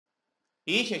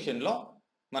ఈ సెషన్లో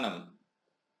మనం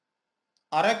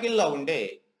Oracleలో ఉండే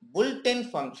బుల్టెన్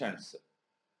ఫంక్షన్స్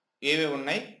ఏవి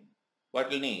ఉన్నాయి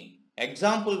వాటిని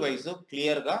ఎగ్జాంపుల్ వైజ్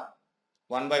క్లియర్గా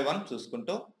వన్ బై వన్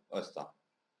చూసుకుంటూ వస్తాం.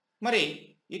 మరి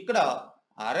ఇక్కడ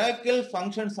Oracle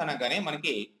ఫంక్షన్స్ అనగానే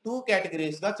మనకి 2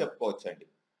 కేటగిరీస్గా చెప్పుకోవచ్చండి.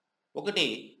 ఒకటి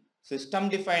సిస్టమ్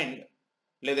డిఫైన్డ్,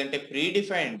 లేదంటే ప్రీ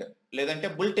డిఫైన్డ్, లేదంటే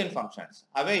బుల్టెన్ ఫంక్షన్స్.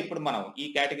 అవే ఇప్పుడు మనం ఈ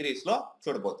కేటగిరీస్లో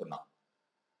చూడబోతున్నాం.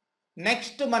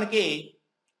 నెక్స్ట్ మనకి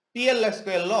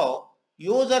PLSQLలో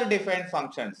యూజర్ డిఫైన్డ్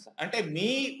ఫంక్షన్స్, అంటే మీ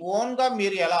ఓన్గా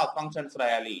మీరు ఎలా ఫంక్షన్స్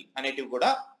రాయాలి అనేటివి కూడా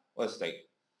వస్తాయి.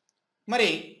 మరి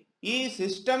ఈ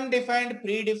సిస్టమ్ డిఫైన్డ్,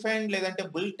 ప్రీ డిఫైన్డ్, లేదంటే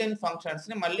బుల్టెన్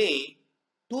ఫంక్షన్స్ని మళ్ళీ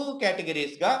 2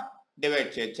 కేటగిరీస్గా డివైడ్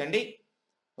చేయొచ్చండి.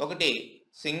 ఒకటి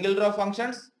సింగిల్ రో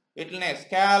ఫంక్షన్స్, వీటినే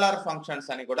స్కేలర్ ఫంక్షన్స్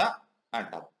అని కూడా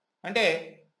అంటాం. అంటే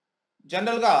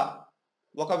జనరల్గా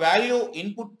ఒక వాల్యూ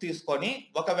ఇన్పుట్ తీసుకొని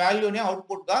ఒక వాల్యూని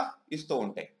అవుట్పుట్గా ఇస్తూ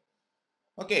ఉంటాయి.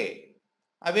 ఓకే,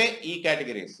 అవే ఈ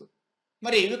కేటగిరీస్.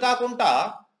 మరి ఇవి కాకుండా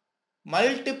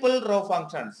మల్టిపుల్ రో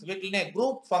ఫంక్షన్స్, వీటినే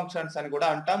గ్రూప్ ఫంక్షన్స్ అని కూడా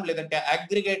అంటాం, లేదంటే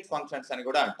అగ్రిగేట్ ఫంక్షన్స్ అని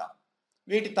కూడా అంటాం.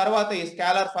 వీటి తర్వాత ఈ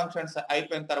స్కేలర్ ఫంక్షన్స్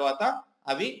అయిపోయిన తర్వాత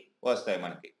అవి వస్తాయి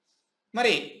మనకి.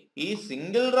 మరి ఈ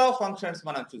సింగిల్ రో ఫంక్షన్స్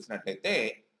మనం చూసినట్లయితే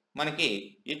మనకి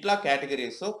ఇట్లా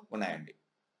కేటగిరీస్ ఉన్నాయండి.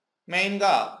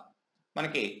 మెయిన్గా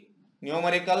మనకి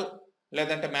న్యూమరికల్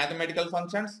లేదంటే మ్యాథమెటికల్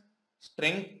ఫంక్షన్స్,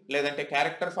 స్ట్రింగ్ లేదంటే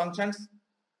character functions,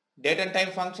 date and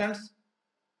type functions,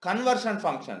 conversion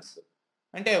functions,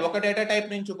 అంటే ఒక డేటా టైప్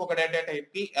నుంచి ఇంకొక డేటా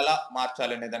టైప్కి ఎలా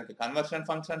మార్చాలి అనే దానికి కన్వర్షన్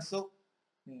ఫంక్షన్స్,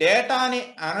 డేటాని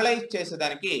అనలైజ్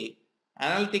చేసేదానికి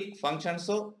analytic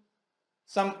functions,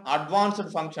 some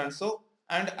advanced functions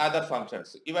and other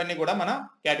functions, ఇవన్నీ కూడా మనం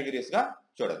కేటగిరీస్గా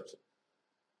చూడవచ్చు.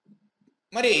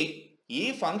 మరి ఈ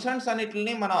ఫంక్షన్స్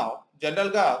అన్నిటిని మనం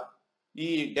జనరల్గా ఈ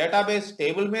డేటాబేస్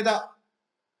టేబుల్ మీద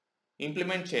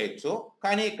ఇంప్లిమెంట్ చేయొచ్చు,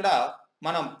 కానీ ఇక్కడ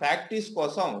మనం ప్రాక్టీస్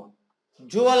కోసం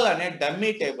డ్యూయల్ అనే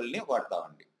dummy టేబుల్ని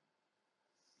వాడతామండి.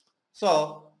 So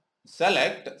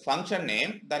select function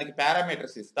name, దానికి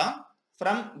పారామీటర్స్ ఇస్తాం,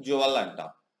 ఫ్రమ్ డ్యూయల్ అంటాం.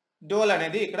 డ్యూయల్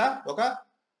అనేది ఇక్కడ ఒక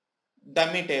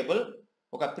డమ్మీ టేబుల్,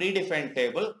 ఒక ప్రీ డిఫైన్డ్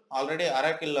టేబుల్, ఆల్రెడీ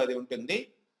Oracleలో అది ఉంటుంది.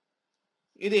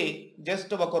 ఇది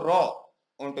జస్ట్ ఒక రో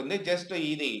ఉంటుంది. జస్ట్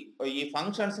ఇది ఈ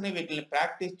ఫంక్షన్స్ని వీటిని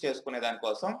ప్రాక్టీస్ చేసుకునే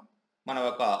దానికోసం మనం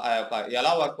ఆ యొక్క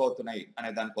ఎలా వర్క్ అవుతున్నాయి అనే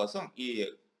దానికోసం ఈ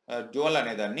డ్యూయల్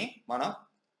అనే దాన్ని మనం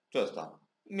చూస్తాం.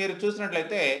 మీరు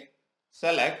చూసినట్లయితే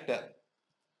సెలెక్ట్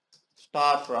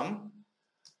స్టార్ ఫ్రమ్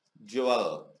డ్యూయల్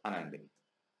అనండి.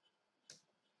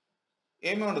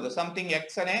 ఏమి ఉండదు, సంథింగ్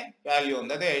ఎక్స్ అనే వాల్యూ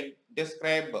ఉంది, అదే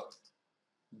డిస్క్రైబ్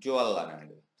డ్యూయల్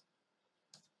అనండి.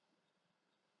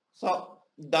 సో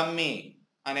డమ్మీ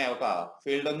అనే ఒక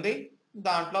ఫీల్డ్ ఉంది,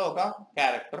 దాంట్లో ఒక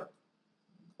క్యారెక్టర్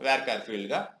వేర్కార్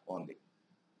ఫీల్డ్గా ఉంది.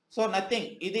 సో నథింగ్,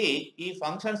 ఇది ఈ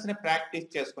ఫంక్షన్స్ని ప్రాక్టీస్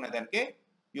చేసుకునేదానికి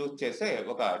యూజ్ చేసే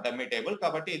ఒక డమ్మీ టేబుల్.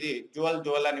 కాబట్టి ఇది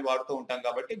డ్యూయల్ అని వాడుతూ ఉంటాం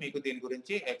కాబట్టి మీకు దీని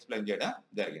గురించి ఎక్స్ప్లెయిన్ చేయడం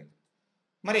జరిగింది.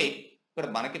 మరి ఇక్కడ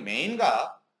మనకి మెయిన్గా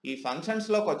ఈ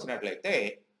ఫంక్షన్స్లోకి వచ్చినట్లయితే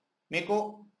మీకు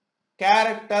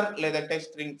క్యారెక్టర్ లేదంటే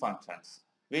స్ట్రింగ్ ఫంక్షన్స్,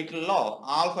 వీటిల్లో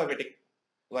ఆల్ఫాబెటిక్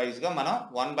వైజ్గా మనం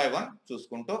వన్ బై వన్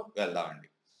చూసుకుంటూ వెళ్దామండి.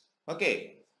 ఓకే,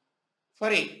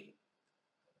 మరి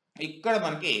ఇక్కడ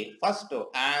మనకి first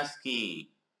ASCII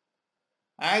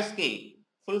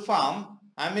full form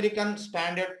American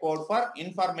standard code for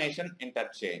information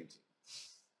interchange.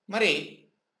 మరి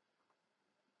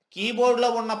కీబోర్డ్లో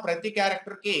ఉన్న ప్రతి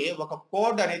క్యారెక్టర్కి ఒక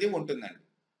కోడ్ అనేది ఉంటుందండి.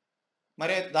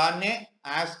 మరి దాన్నే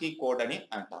ASCII కోడ్ అని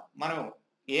అంటాం. మనం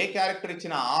ఏ క్యారెక్టర్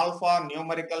ఇచ్చినా, ఆల్ఫా,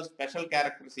 న్యూమరికల్, స్పెషల్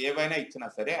క్యారెక్టర్స్ ఏవైనా ఇచ్చినా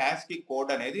సరే ASCII కోడ్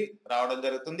అనేది రావడం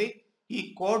జరుగుతుంది. ఈ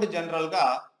కోడ్ జనరల్గా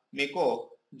మీకు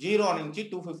 0 నుంచి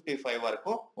 255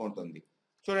 వరకు ఉంటుంది.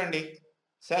 చూడండి,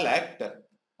 select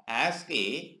ASCII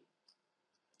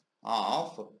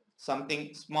of something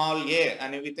small ఏ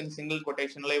అని విత్ ఇన్ సింగిల్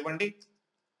కొటేషన్లో ఇవ్వండి,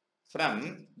 ఫ్రమ్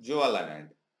డ్యూయల్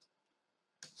అనండి.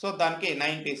 సో దానికి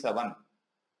 97.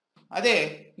 అదే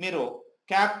మీరు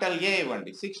క్యాపిటల్ ఏ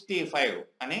ఇవ్వండి, 65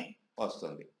 అని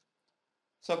వస్తుంది.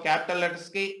 సో క్యాపిటల్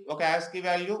లెటర్స్కి ఒక ASCII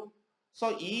వాల్యూ. సో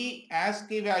ఈ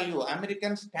ASCII value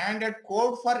American standard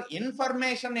code for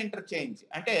information interchange,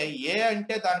 అంటే ఏ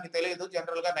అంటే దానికి తెలియదు,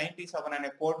 జనరల్గా 97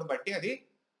 అనే కోడ్ను బట్టి అది,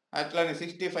 అట్లనే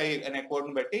 65 అనే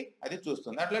కోడ్ను బట్టి అది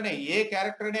చూస్తుంది. అట్లనే ఏ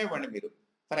క్యారెక్టర్ అనే ఇవ్వండి మీరు.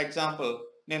 ఫర్ ఎగ్జాంపుల్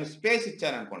నేను స్పేస్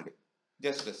ఇచ్చాను అనుకోండి,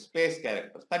 జస్ట్ స్పేస్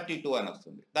క్యారెక్టర్ 32 అని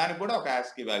వస్తుంది. దానికి కూడా ఒక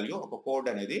ASCII వాల్యూ, ఒక కోడ్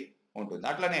అనేది ఉంటుంది.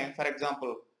 అట్లనే ఫర్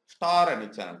ఎగ్జాంపుల్ స్టార్ అని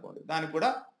ఇచ్చాను అనుకోండి, దానికి కూడా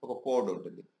ఒక కోడ్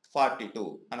ఉంటుంది, 42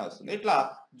 అని వస్తుంది. ఇట్లా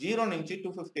 0 నుంచి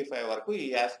 255 వరకు ఈ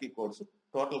ASCII కోడ్స్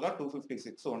టోటల్గా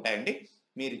 256 ఉంటాయండి.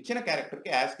 మీరు ఇచ్చిన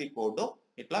క్యారెక్టర్కి ASCII కోడ్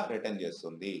ఇట్లా రిటర్న్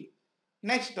చేస్తుంది.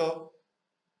 నెక్స్ట్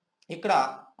ఇక్కడ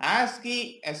ASCII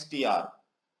STR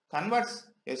converts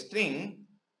a string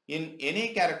in any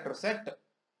character set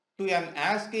to an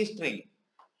ASCII string.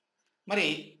 మరి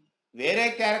వేరే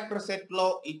క్యారెక్టర్ సెట్లో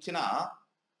ఇచ్చిన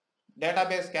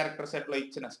డేటాబేస్ క్యారెక్టర్ సెట్లో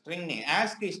ఇచ్చిన స్ట్రింగ్ని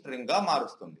ASCII స్ట్రింగ్గా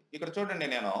మారుస్తుంది. ఇక్కడ చూడండి,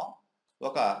 నేను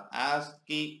ఒక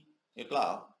ASCII ఇట్లా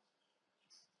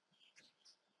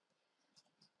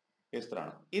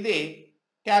ఇస్తున్నాను. ఇది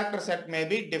character set may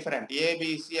be different,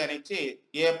 ABC అని ఇచ్చి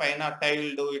ఏ పైన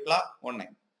టైల్డ్ ఇట్లా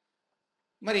ఉన్నాయి.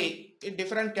 మరి ఈ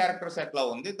డిఫరెంట్ క్యారెక్టర్ సెట్లో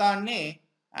ఉంది, దాన్ని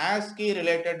ASCII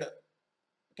రిలేటెడ్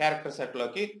క్యారెక్టర్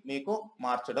సెట్లోకి మీకు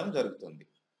మార్చడం జరుగుతుంది.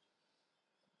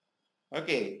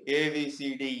 ఓకే,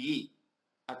 ఏబిసిడిఈ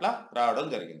అట్లా రావడం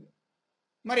జరిగింది.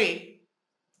 మరి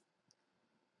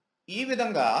ఈ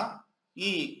విధంగా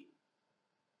ఈ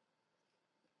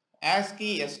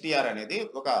ASCII STR అనేది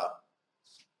ఒక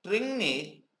స్ట్రింగ్ని,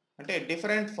 అంటే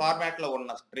డిఫరెంట్ ఫార్మాట్లో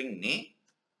ఉన్న స్ట్రింగ్ని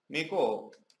మీకు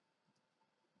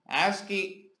ASCII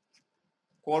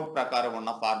కోడ్ ప్రకారం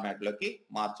ఉన్న ఫార్మాట్లోకి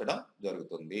మార్చడం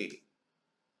జరుగుతుంది.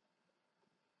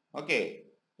 ఓకే,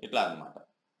 ఇట్లా అన్నమాట.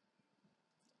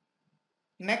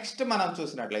 నెక్స్ట్ మనం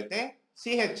చూసినట్లయితే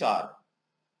CHR.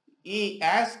 ఈ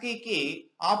ASCIIకి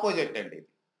ఆపోజిట్ అండి ఇది.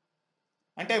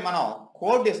 అంటే మనం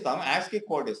కోడ్ ఇస్తాం, ASCII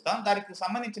కోడ్ ఇస్తాం, దానికి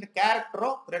సంబంధించిన క్యారెక్టర్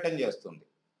రిటర్న్ చేస్తుంది.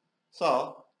 సో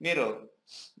మీరు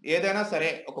ఏదైనా సరే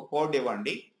ఒక కోడ్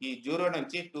ఇవ్వండి, ఈ 0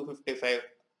 నుంచి 255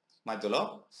 మధ్యలో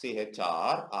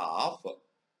CHR ఆఫ్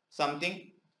సంథింగ్,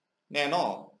 నేను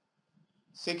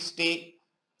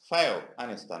 65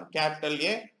 అని ఇస్తాను, క్యాపిటల్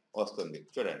ఏ వస్తుంది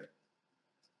చూడండి.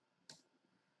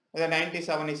 అదే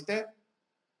 97 ఇస్తే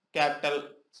క్యాపిటల్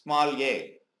స్మాల్ ఏ,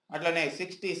 అట్లనే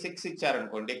 66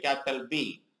 ఇచ్చారనుకోండి క్యాపిటల్ బి,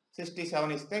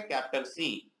 67 ఇస్తే క్యాపిటల్ సి,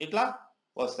 ఇట్లా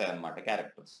వస్తాయి అన్నమాట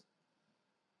క్యారెక్టర్స్.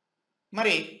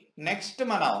 మరి నెక్స్ట్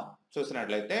మనం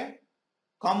చూసినట్లయితే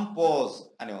కంపోజ్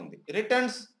అని ఉంది.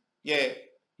 Returns a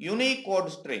unique code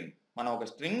string. మనం ఒక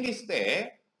స్ట్రింగ్ ఇస్తే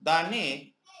దాన్ని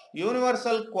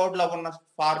యూనివర్సల్ కోడ్లో ఉన్న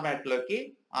ఫార్మాట్లోకి,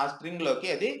 ఆ స్ట్రింగ్లోకి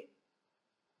అది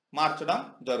మార్చడం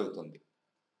జరుగుతుంది.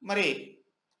 మరి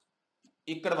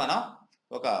ఇక్కడ మనం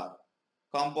ఒక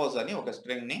కంపోజ్ అని ఒక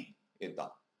స్ట్రింగ్ని ఇద్దాం.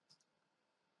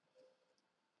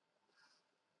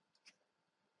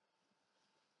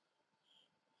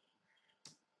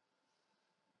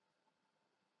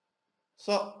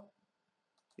 సో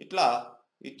ఇట్లా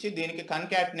ఇచ్చి దీనికి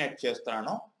కన్కాటినేట్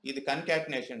చేస్తున్నాను. ఇది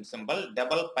concatenation symbol,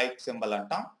 double pipe symbol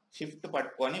అంటాం. షిఫ్ట్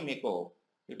పట్టుకొని మీకు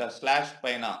ఇట్లా స్లాష్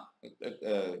పైన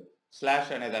స్లాష్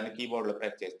అనే దాన్ని కీబోర్డ్లో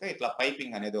ప్రెస్ చేస్తే ఇట్లా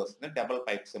పైపింగ్ అనేది వస్తుంది, డబల్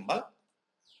పైప్ సింబల్.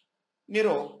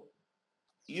 మీరు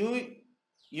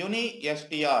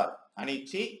uni_str అని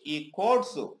ఇచ్చి ఈ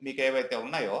కోడ్స్ మీకు ఏవైతే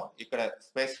ఉన్నాయో ఇక్కడ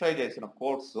స్పెసిఫై చేసిన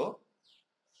కోడ్స్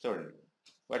చూడండి,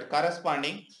 వాటి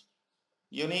కరెస్పాండింగ్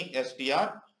uni_str,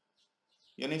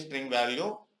 యూనిస్ట్రింగ్ వాల్యూ,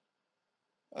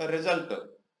 రిజల్ట్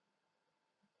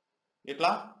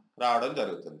ఇట్లా రావడం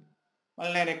జరుగుతుంది.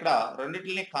 మళ్ళీ నేను ఇక్కడ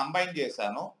రెండింటిని కంబైన్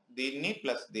చేశాను, దీన్ని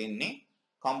ప్లస్ దీన్ని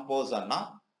కంపోజ్ అన్నా.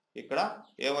 ఇక్కడ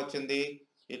ఏమొచ్చింది,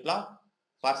 ఇట్లా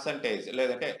పర్సంటేజ్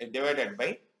లేదంటే డివైడెడ్ బై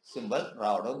సింబల్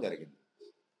రావడం జరిగింది.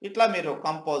 ఇట్లా మీరు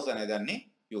కంపోజ్ అనే దాన్ని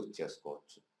యూజ్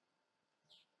చేసుకోవచ్చు.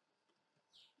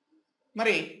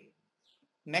 మరి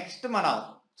నెక్స్ట్ మనం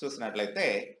చూసినట్లయితే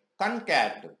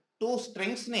కన్కాట్, 2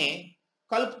 స్ట్రింగ్స్ని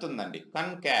కలుపుతుందండి.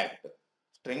 కన్కాట్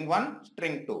స్ట్రింగ్ 1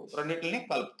 స్ట్రింగ్ 2 రెండింటిని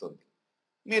కలుపుతుంది.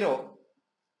 మీరు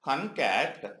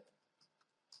కన్కాట్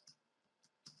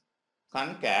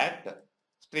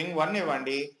స్ట్రింగ్ 1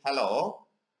 ఇవ్వండి, హలో,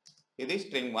 ఇది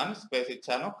స్ట్రింగ్ 1 స్పేస్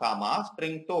ఇచ్చాను, కామా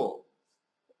స్ట్రింగ్ 2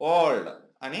 ఓల్డ్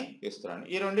అని ఇస్తున్నాను.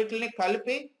 ఈ రెండింటిని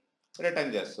కలిపి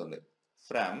రిటర్న్ చేస్తుంది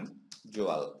ఫ్రమ్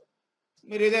జ్యువల్.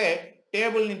 మీరు ఇదే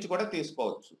టేబుల్ నుంచి కూడా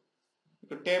తీసుకోవచ్చు.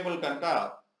 ఇక్కడ టేబుల్ కనుక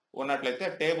ఉన్నట్లయితే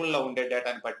టేబుల్లో ఉండే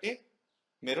డేటాని బట్టి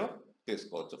మీరు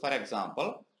తీసుకోవచ్చు. For example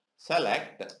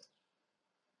select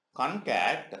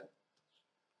concat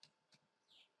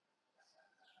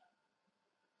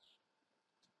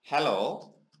hello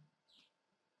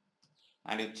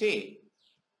అని ఇచ్చి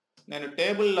నేను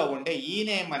టేబుల్లో ఉండే ఈ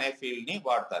నేమ్ అనే ఫీల్డ్ని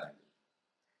వాడతానండి.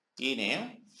 ఈ నేమ్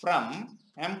ఫ్రమ్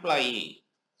ఎంప్లాయీ.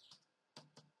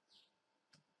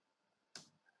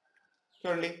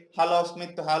 చూడండి, hello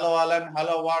Smith, hello Alan,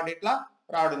 hello ward ఇట్లా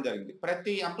రావడం జరిగింది.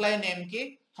 ప్రతి ఎంప్లాయీ నేమ్కి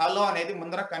హలో అనేది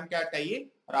ముందర కన్కాట్ అయ్యి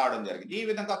రావడం జరిగింది. ఈ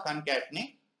విధంగా కన్కాట్ని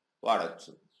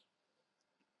వాడచ్చు.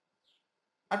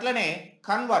 అట్లనే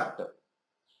కన్వర్ట్,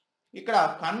 ఇక్కడ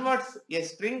converts a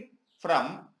string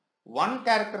from one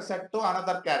character set to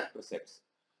another character sets.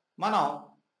 మనం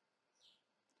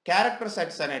క్యారెక్టర్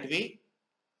సెట్స్ అనేటివి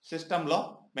సిస్టంలో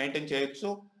మెయింటైన్ చేయొచ్చు.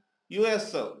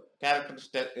 యుఎస్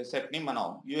క్యారెక్టర్ సెట్ని మనం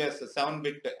యుఎస్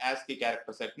 7-bit ASCII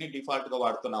క్యారెక్టర్ సెట్ని డిఫాల్ట్గా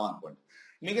వాడుతున్నాం అనుకోండి.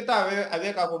 మిగతా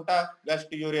అవే కాకుండా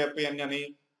వెస్ట్ యూరోపియన్ అని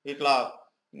ఇట్లా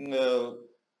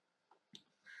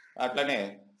అట్లనే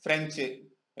ఫ్రెంచ్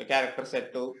క్యారెక్టర్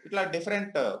సెట్, ఇట్లా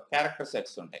డిఫరెంట్ క్యారెక్టర్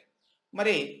సెట్స్ ఉంటాయి.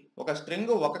 మరి ఒక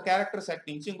స్ట్రింగ్ ఒక క్యారెక్టర్ సెట్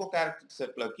నుంచి ఇంకో క్యారెక్టర్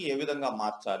సెట్లోకి ఏ విధంగా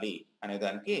మార్చాలి అనే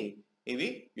దానికి ఇవి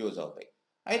యూజ్ అవుతాయి.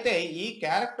 అయితే ఈ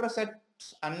క్యారెక్టర్ సెట్స్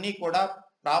అన్నీ కూడా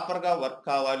ప్రాపర్గా వర్క్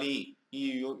కావాలి, ఈ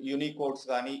యూనికోడ్స్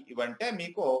కానీ ఇవంటే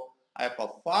మీకు ఆ యొక్క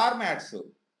ఫార్మాట్స్,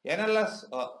 ఎన్ఎల్ఎస్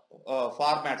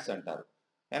ఫార్మాట్స్ అంటారు,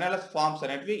 ఎన్ఎల్ఎస్ ఫార్మ్స్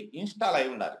అనేటివి ఇన్స్టాల్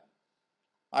అయి ఉండాలి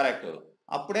ఆరాకిల్.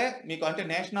 అప్పుడే మీకు అంటే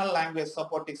నేషనల్ లాంగ్వేజ్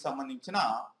సపోర్ట్కి సంబంధించిన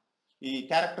ఈ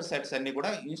క్యారెక్టర్ సెట్స్ అన్ని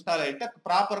కూడా ఇన్స్టాల్ అయితే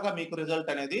ప్రాపర్గా మీకు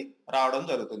రిజల్ట్ అనేది రావడం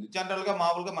జరుగుతుంది. జనరల్గా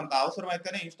మామూలుగా మనకు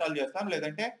అవసరమైతేనే ఇన్స్టాల్ చేస్తాం,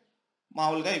 లేదంటే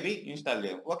మామూలుగా ఇవి ఇన్స్టాల్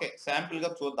చేయము. ఓకే,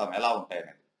 శాంపిల్గా చూద్దాం ఎలా ఉంటాయి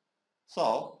అనేది. సో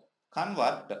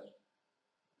కన్వర్ట్,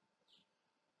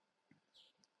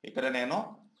 ఇక్కడ నేను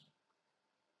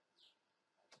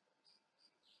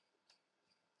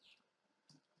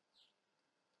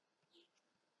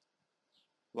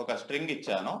ఒక స్ట్రింగ్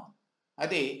ఇచ్చాను,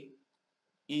 అది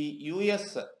ఈ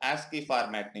యుఎస్ ఆస్కీ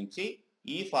ఫార్మాట్ నుంచి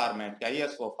ఈ ఫార్మాట్కి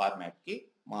ఐఎస్ఓ ఫార్మాట్కి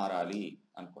మారాలి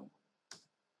అనుకుందాం.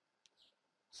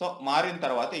 సో మారిన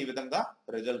తర్వాత ఈ విధంగా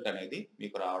రిజల్ట్ అనేది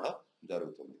మీకు రావడం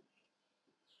జరుగుతుంది.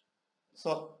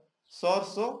 సో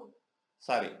సోర్సు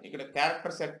ఇక్కడ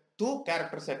character set to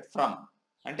character set from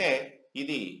అంటే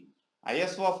ఇది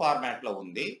ఐఎస్ఓ ఫార్మాట్లో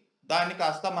ఉంది, దాన్ని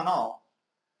కాస్త మనం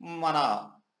మన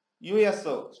యుఎస్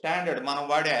స్టాండర్డ్ మనం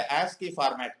వాడే ఆస్కీ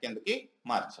ఫార్మాట్ కిందకి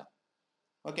మార్చాం.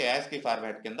 ఓకే, ఆస్కీ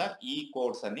ఫార్మాట్ కింద ఈ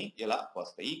కోడ్స్ అన్ని ఇలా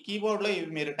వస్తాయి. ఈ కీబోర్డ్లో ఇవి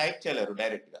మీరు టైప్ చేయలేరు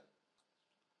డైరెక్ట్గా,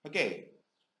 ఓకే,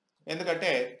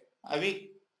 ఎందుకంటే అవి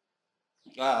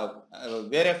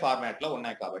వేరే ఫార్మాట్లో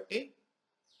ఉన్నాయి కాబట్టి.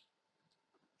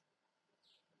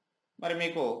 మరి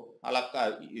మీకు అలా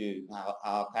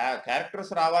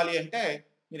క్యారెక్టర్స్ రావాలి అంటే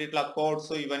మీరు ఇట్లా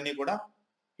కోడ్స్ ఇవన్నీ కూడా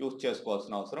యూజ్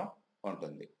చేసుకోవాల్సిన అవసరం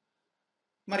ఉంటుంది.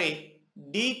 మరి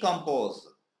డీకంపోజ్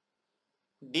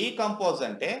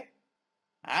అంటే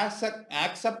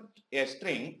accept a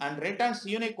string and returns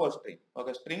Unicode string. ఒక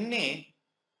స్ట్రింగ్ ని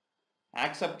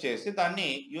యాక్సెప్ట్ చేసి దాన్ని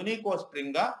యూనికోడ్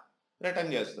స్ట్రింగ్ గా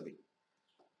రిటర్న్ చేస్తుంది.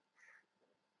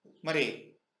 మరి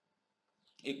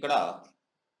ఇక్కడ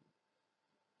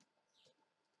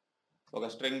ఒక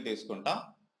స్ట్రింగ్ తీసుకుంటాం,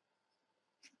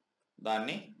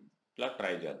 దాన్ని ఇట్లా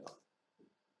ట్రై చేద్దాం.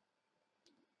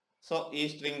 సో ఈ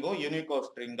స్ట్రింగ్ యూనికోడ్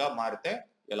స్ట్రింగ్ గా మారితే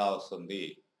ఎలా వస్తుంది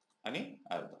అని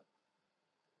అర్థం.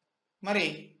 మరి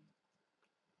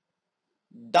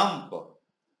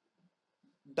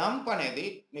డంప్ అనేది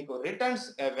మీకు returns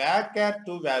a varchar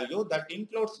to value that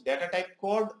includes data type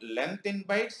code, length in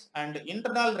bytes and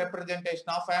internal representation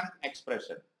of an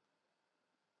expression.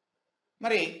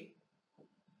 మరి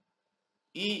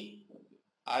ఈ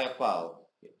ఆ యొక్క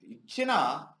ఇచ్చిన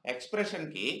ఎక్స్ప్రెషన్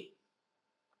కి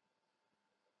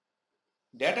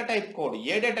డేటా టైప్ కోడ్,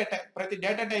 ప్రతి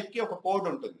డేటా టైప్ కి ఒక కోడ్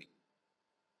ఉంటుంది.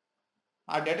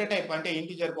 ఆ డేటా టైప్ అంటే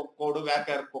ఇంటిజర్ ఒక కోడ్,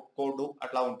 వ్యాకర్ ఒక కోడ్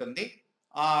అట్లా ఉంటుంది.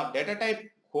 ఆ డేటా టైప్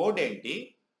కోడ్ ఏంటి,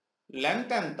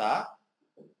 లెంత్ ఎంత,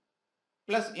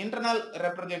 ప్లస్ ఇంటర్నల్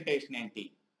రిప్రజెంటేషన్ ఏంటి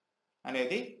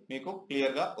అనేది మీకు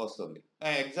క్లియర్గా వస్తుంది.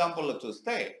 ఎగ్జాంపుల్లో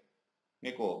చూస్తే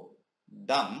మీకు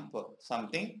డంప్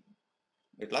సంథింగ్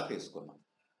ఇట్లా తీసుకున్నాం.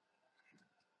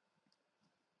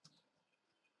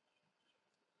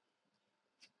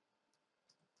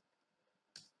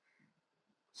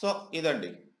 సో ఇదండి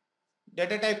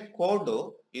డేటా టైప్ కోడ్.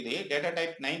 ఇది డేటా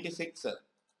టైప్ 96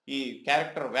 ఈ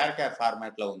క్యారెక్టర్ varchar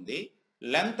ఫార్మాట్ లో ఉంది.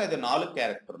 లెంత్ అది 4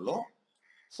 క్యారెక్టర్లు.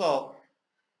 సో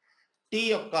టీ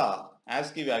యొక్క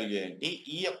ఆస్కీ వాల్యూ ఏంటి,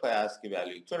 ఈ యొక్క ఆస్కీ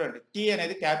వాల్యూ చూడండి. టీ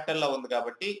అనేది క్యాపిటల్ లో ఉంది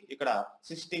కాబట్టి ఇక్కడ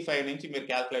 65 నుంచి మీరు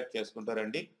క్యాల్కులేట్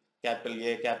చేసుకుంటారండి. క్యాపిటల్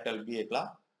ఏ, క్యాపిటల్ బి ఇట్లా.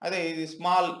 అదే ఇది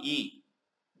స్మాల్ ఈ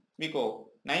మీకు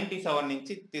 97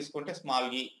 నుంచి తీసుకుంటే స్మాల్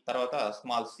ఈ, తర్వాత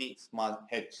స్మాల్ సి, స్మాల్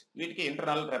హెచ్, వీటికి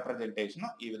ఇంటర్నల్ రిప్రజెంటేషన్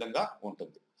ఈ విధంగా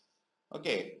ఉంటుంది.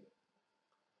 ఓకే,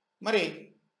 మరి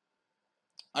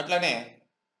అట్లనే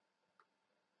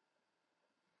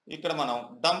ఇక్కడ మనం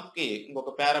డంప్ కి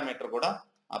ఇంకొక పారామీటర్ కూడా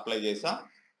అప్లై చేసాం.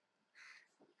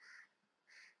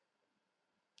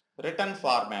 రిటర్న్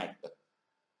ఫార్మాట్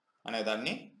అనే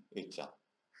దాన్ని ఇచ్చాం.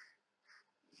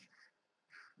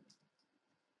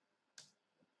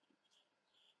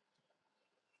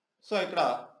 సో ఇక్కడ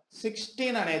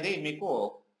 16 అనేది మీకు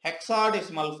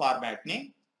హెక్సాడెసిమల్ ఫార్మాట్ ని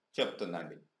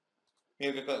చెప్తుందండి.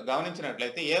 మీరు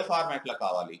గమనించినట్లయితే ఏ ఫార్మాట్ లో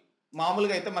కావాలి,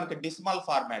 మామూలుగా అయితే మనకి డెసిమల్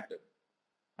ఫార్మాట్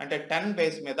అంటే 10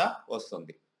 బేస్ మీద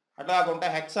వస్తుంది. అట్లా కాకుండా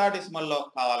హెక్సాడెసిమల్ లో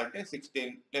కావాలంటే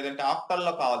 16, లేదంటే ఆక్టల్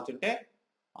లో కావాల్సింటే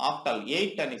ఆక్టల్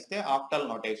 8 అని ఇస్తే ఆక్టల్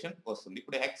నోటేషన్ వస్తుంది.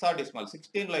 ఇప్పుడు హెక్సాడెసిమల్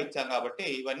 16 లో ఇచ్చాం కాబట్టి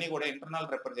ఇవన్నీ కూడా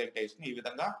ఇంటర్నల్ రిప్రజెంటేషన్ ఈ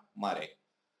విధంగా మారాయి.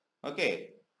 ఓకే,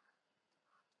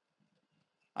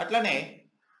 అట్లనే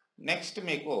నెక్స్ట్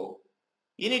మీకు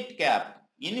in it cap.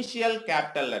 Initial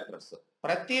capital letters.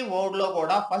 ప్రతి వర్డ్లో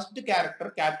కూడా ఫస్ట్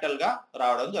క్యారెక్టర్ క్యాపిటల్గా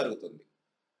రావడం జరుగుతుంది.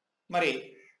 మరి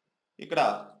ఇక్కడ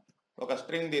ఒక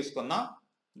స్ట్రింగ్ తీసుకుందాం,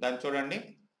 దాన్ని చూడండి.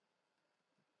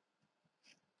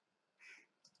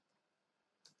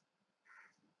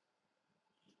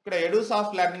 ఇక్కడ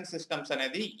ఎడుసాఫ్ట్ లెర్నింగ్ సిస్టమ్స్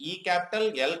అనేది ఈ capital,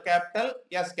 L capital,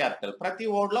 yes capital, ప్రతి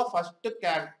వర్డ్లో ఫస్ట్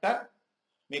క్యారెక్టర్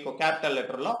మీకు క్యాపిటల్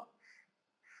లెటర్లో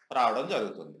రావడం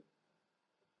జరుగుతుంది.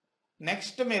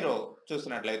 నెక్స్ట్ మీరు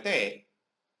చూసినట్లయితే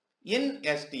ఇన్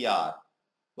ఎస్టిఆర్,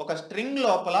 ఒక స్ట్రింగ్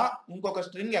లోపల ఇంకొక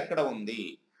స్ట్రింగ్ ఎక్కడ ఉంది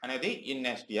అనేది ఇన్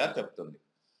ఎస్టిఆర్ చెప్తుంది.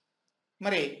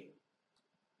 మరి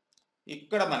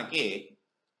ఇక్కడ మనకి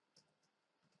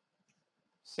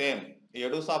సేమ్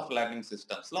ఎడుసాఫ్ట్ లెర్నింగ్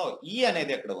సిస్టమ్స్ లో ఈ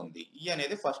అనేది ఎక్కడ ఉంది, ఈ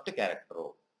అనేది ఫస్ట్ క్యారెక్టర్.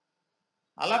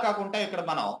 అలా కాకుండా ఇక్కడ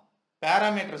మనం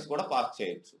పారామీటర్స్ కూడా పాస్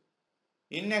చేయొచ్చు.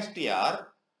 ఇన్ ఎస్టిఆర్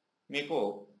మీకు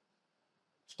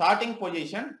స్టార్టింగ్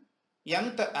పొజిషన్,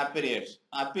 ఎంత్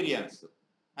అపిరియన్స్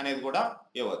అనేది కూడా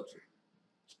ఇవ్వచ్చు.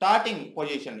 స్టార్టింగ్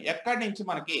పొజిషన్ ఎక్కడి నుంచి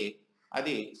మనకి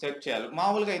అది సెట్ చేయాలి.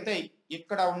 మామూలుగా అయితే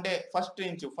ఇక్కడ ఉండే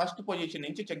ఫస్ట్ పొజిషన్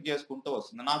నుంచి చెక్ చేసుకుంటూ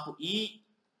వస్తుంది. నాకు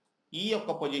ఈ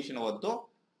యొక్క పొజిషన్ వద్దు,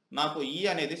 నాకు ఈ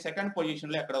అనేది సెకండ్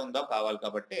పొజిషన్లో ఎక్కడ ఉందో కావాలి.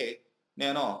 కాబట్టి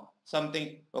నేను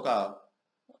సంథింగ్ ఒక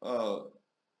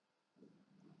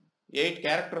 8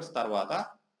 క్యారెక్టర్స్ తర్వాత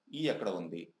ఈ ఎక్కడ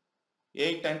ఉంది.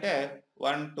 8 అంటే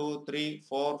 1 2 3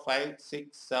 4 5 6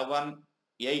 7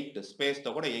 8 స్పేస్తో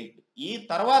కూడా 8. ఈ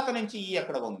తర్వాత నుంచి ఈ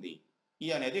ఎక్కడ ఉంది, ఈ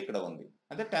అనేది ఇక్కడ ఉంది,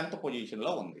 అంటే 10th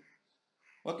పొజిషన్లో ఉంది.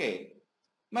 ఓకే,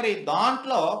 మరి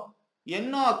దాంట్లో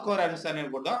ఎన్నో అక్వరెన్స్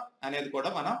అనేది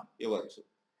కూడా మనం ఇవ్వచ్చు.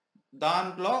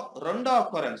 దాంట్లో రెండో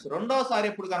అక్వరెన్స్, రెండోసారి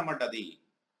ఎప్పుడు కనబడ్డది,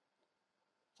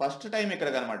 ఫస్ట్ టైం ఇక్కడ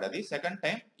కనబడ్డది, సెకండ్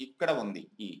టైం ఇక్కడ ఉంది,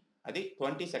 అది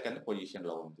 22nd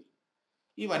పొజిషన్లో ఉంది.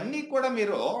 ఇవన్నీ కూడా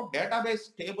మీరు డేటాబేస్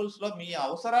టేబుల్స్లో మీ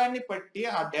అవసరాన్ని బట్టి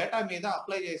ఆ డేటా మీద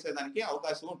అప్లై చేసేదానికి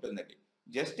అవకాశం ఉంటుందండి.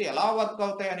 జస్ట్ ఎలా వర్క్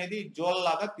అవుతాయి అనేది జోల్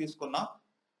లాగా తీసుకున్నాం.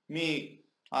 మీ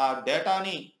ఆ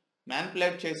డేటాని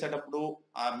మ్యానిపులేట్ చేసేటప్పుడు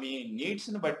మీ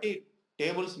నీడ్స్ని బట్టి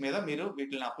టేబుల్స్ మీద మీరు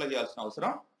వీటిని అప్లై చేయాల్సిన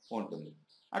అవసరం ఉంటుంది.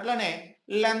 అట్లానే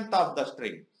length of the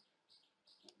string,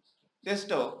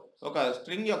 just ఒక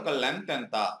స్ట్రింగ్ యొక్క లెంత్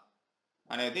ఎంత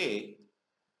అనేది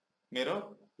మీరు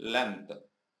లెంత్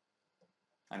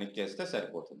అని చేస్తే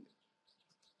సరిపోతుంది.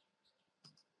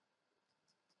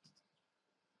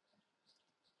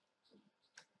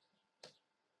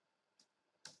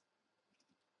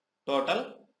 Total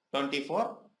 24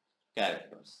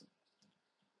 characters.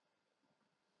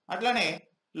 అట్లానే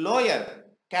లోయర్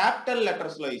క్యాపిటల్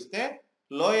లెటర్స్ లో ఇస్తే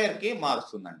లోయర్ కి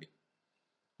మారుస్తుందండి.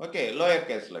 ఓకే, లోయర్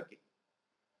కేసులకి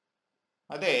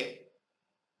అదే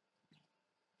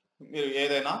మీరు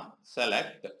ఏదైనా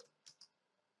సెలెక్ట్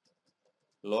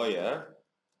లోయర్,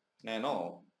 నేను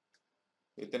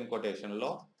విత్ ఇన్ కొటేషన్లో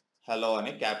హలో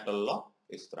అని క్యాపిటల్లో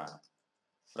ఇస్తున్నాను,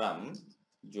 ఫ్రమ్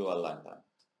జ్యువెల్ అంటాను.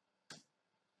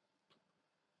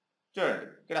 చూడండి,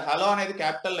 ఇక్కడ హలో అనేది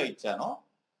క్యాపిటల్లో ఇచ్చాను,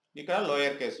 ఇక్కడ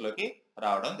లోయర్ కేసులోకి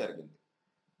రావడం జరిగింది.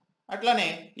 అట్లానే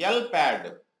L pad,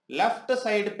 left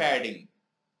side padding.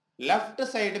 Left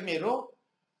side మీరు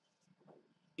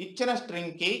ఇచ్చిన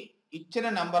స్ట్రింగ్కి ఇచ్చిన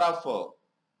నెంబర్ ఆఫ్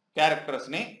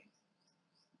క్యారెక్టర్స్ని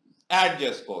యాడ్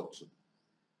చేసుకోవచ్చు.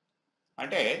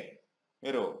 అంటే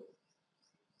మీరు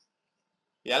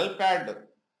ఎల్ ప్యాడ్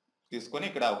తీసుకొని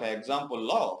ఇక్కడ ఒక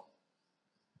ఎగ్జాంపుల్లో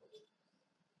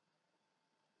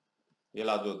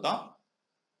ఇలా చూద్దాం.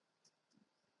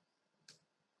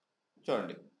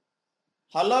 చూడండి,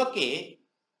 హలోకి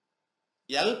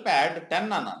ఎల్ ప్యాడ్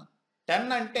 10 అన్నాను.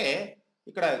 10 అంటే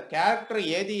ఇక్కడ క్యారెక్టర్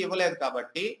ఏది ఇవ్వలేదు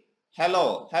కాబట్టి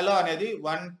హలో అనేది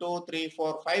 1 2 3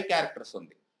 4 5 క్యారెక్టర్స్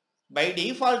ఉంది. బై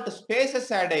డిఫాల్ట్ స్పేసెస్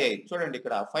యాడ్ అయ్యాయి. చూడండి,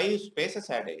 ఇక్కడ 5 స్పేసెస్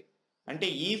యాడ్ అయ్యాయి. అంటే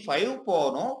ఈ 5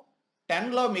 పోను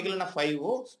 10లో మిగిలిన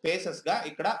 5 స్పేసెస్గా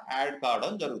ఇక్కడ యాడ్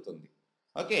కావడం జరుగుతుంది.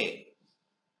 ఓకే,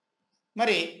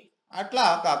 మరి అట్లా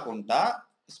కాకుండా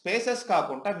స్పేసెస్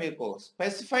కాకుండా మీకు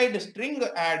స్పెసిఫైడ్ స్ట్రింగ్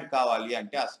యాడ్ కావాలి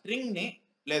అంటే ఆ స్ట్రింగ్ని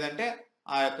లేదంటే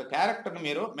ఆ యొక్క క్యారెక్టర్ని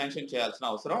మీరు మెన్షన్ చేయాల్సిన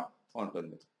అవసరం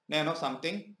ఉంటుంది. నేను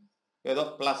సంథింగ్ ఏదో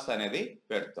ప్లస్ అనేది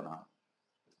పెడుతున్నాను.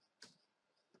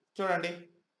 చూడండి,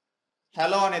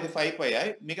 హలో అనేది 5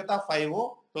 పోయాయి, మిగతా 5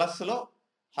 ప్లస్లో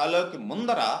హలోకి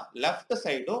ముందర లెఫ్ట్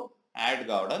సైడ్ యాడ్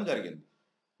కావడం జరిగింది.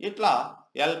 ఇట్లా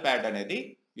ఎల్ ప్యాడ్ అనేది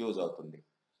యూజ్ అవుతుంది.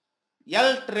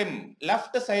 L trim,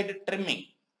 left side trimming.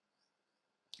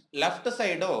 Left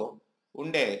side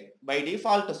ఉండే బై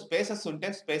డిఫాల్ట్ స్పేసెస్ ఉంటే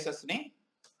స్పేసెస్ని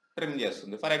ట్రిమ్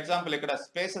చేస్తుంది. ఫర్ ఎగ్జాంపుల్ ఇక్కడ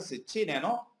స్పేసెస్ ఇచ్చి నేను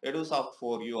ఎడుసాఫ్ట్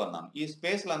 4U అన్నాను. ఈ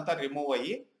స్పేస్లంతా రిమూవ్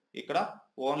అయ్యి ఇక్కడ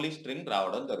ఓన్లీ స్ట్రింగ్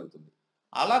రావడం జరుగుతుంది.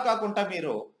 అలా కాకుండా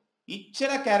మీరు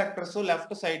ఇచ్చిన క్యారెక్టర్స్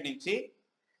లెఫ్ట్ సైడ్ నుంచి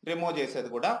రిమూవ్ చేసేది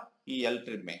కూడా ఈ ఎల్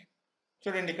ట్రిమ్మే.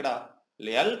 చూడండి, ఇక్కడ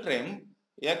ఎల్ ట్రిమ్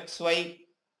XY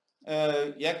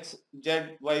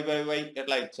XZYYY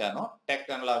ఎట్లా ఇచ్చానో టెక్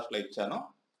అని లాస్ట్లో ఇచ్చాను,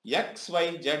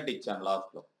 XYZ ఇచ్చాను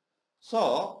లాస్ట్లో. సో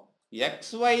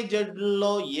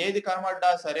XYZలో ఏది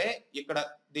కనబడ్డా సరే ఇక్కడ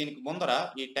దీనికి ముందర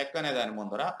ఈ టెక్ అనే దాని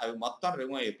ముందర అవి మొత్తం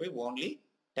రిమూవ్ అయిపోయి ఓన్లీ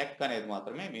టెక్ అనేది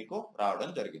మాత్రమే మీకు రావడం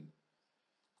జరిగింది.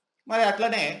 మరి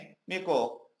అట్లనే మీకు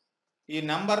ఈ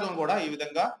నంబర్లను కూడా ఈ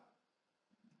విధంగా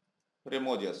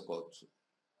రిమూవ్ చేసుకోవచ్చు.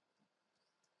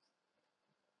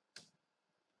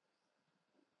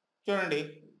 చూడండి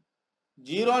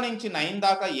 0 నుంచి 9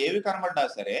 దాకా ఏవి కనబడ్డా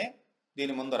సరే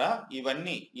దీని ముందర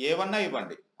ఇవన్నీ ఏవన్నా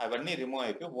ఇవ్వండి అవన్నీ రిమూవ్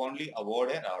అయిపోయి ఓన్లీ ఆ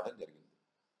వర్డే రావడం జరిగింది.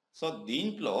 సో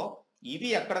దీంట్లో ఇవి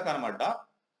ఎక్కడ కనబడ్డా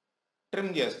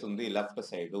ట్రిమ్ చేస్తుంది లెఫ్ట్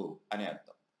సైడు అని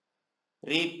అర్థం.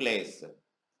 రీప్లేస్.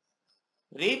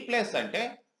 రీప్లేస్ అంటే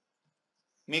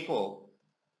మీకు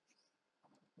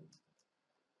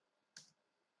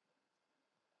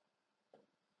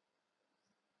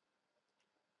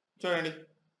చూడండి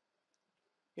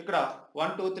ఇక్కడ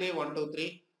 1 2 3 1 2 3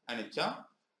 అని ఇచ్చాం,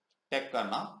 టెక్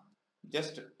అన్నా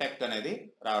జస్ట్ టెక్ అనేది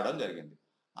రావడం జరిగింది.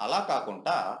 అలా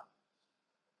కాకుండా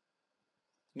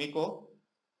మీకు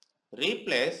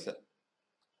రీప్లేస్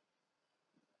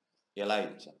ఎలా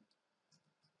ఇచ్చాం,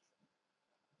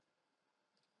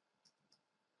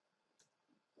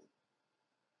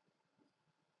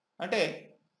 అంటే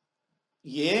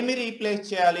ఏమి రీప్లేస్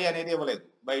చేయాలి అనేది ఇవ్వలేదు.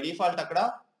 బై డిఫాల్ట్ అక్కడ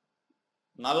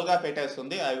నల్గా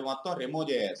పెట్టేస్తుంది, అవి మొత్తం రిమూవ్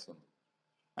చేసేస్తుంది.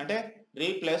 అంటే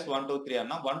రీప్లేస్ 1 2 3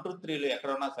 అన్నా 1 2 3లు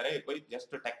ఎక్కడ ఉన్నా సరే పోయి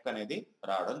జస్ట్ టెక్ అనేది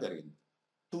రావడం జరిగింది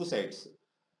 2 సైడ్స్.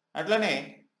 అట్లనే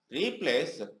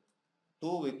రీప్లేస్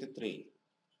 2 with 3.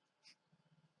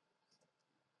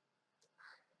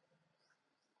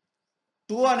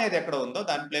 టూ అనేది ఎక్కడ ఉందో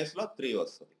దాని ప్లేస్లో 3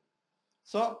 వస్తుంది.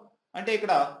 సో అంటే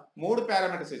ఇక్కడ 3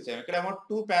 పారామీటర్స్ ఇచ్చాం, ఇక్కడేమో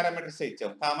 2 పారామీటర్స్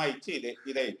ఇచ్చాం, కామా ఇచ్చి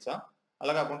ఇదే ఇచ్చాం.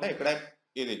 అలా కాకుండా ఇక్కడ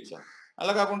ఇది ఇచ్చాం.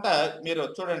 అలా కాకుండా మీరు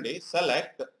చూడండి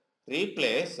select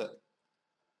replace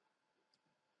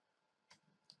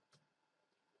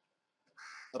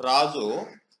Raju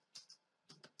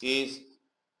is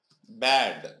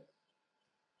bad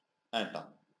అంటాం.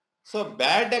 సో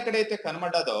బ్యాడ్ ఎక్కడైతే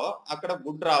కనబడ్డదో అక్కడ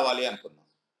గుడ్ రావాలి అనుకుందాం,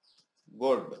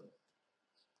 good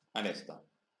అనేస్తాం.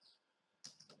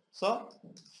 So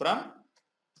from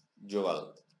Jual.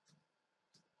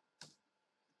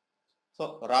 So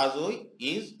Raju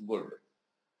is good,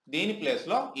 దీని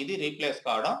ప్లేస్లో ఇది రీప్లేస్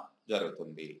కావడం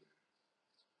జరుగుతుంది.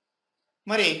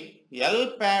 మరి ఎల్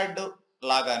ప్యాడ్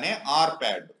లాగానే are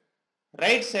pad,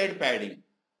 right side padding.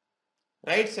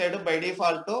 Right side by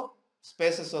default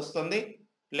spaces వస్తుంది,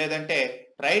 లేదంటే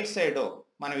రైట్ సైడ్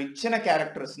మనం ఇచ్చిన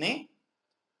క్యారెక్టర్స్ని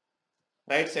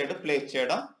రైట్ సైడ్ ప్లేస్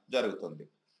చేయడం జరుగుతుంది.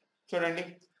 చూడండి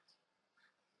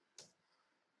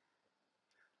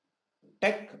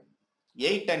టెక్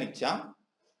 8 అని ఇచ్చాం,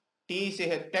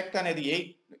 టీసీహెచ్ టెక్ అనేది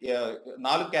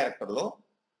 4 క్యారెక్టర్లు,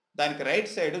 దానికి రైట్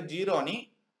సైడ్ 0ని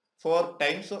 4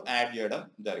 టైమ్స్ యాడ్ చేయడం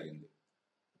జరిగింది.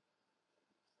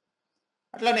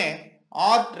 అట్లనే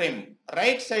are trim,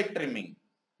 right side trimming,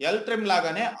 L trim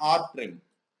లాగానే ఆర్ ట్రిమ్.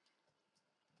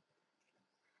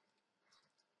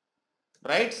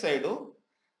 రైట్ సైడ్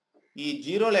ఈ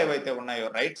 0లు ఏవైతే ఉన్నాయో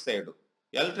రైట్ సైడ్,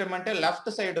 ఎల్ ట్రిమ్ అంటే లెఫ్ట్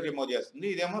సైడ్ రిమూవ్ చేస్తుంది,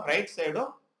 ఇదేమో రైట్ సైడ్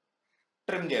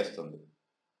ట్రిమ్ చేస్తుంది.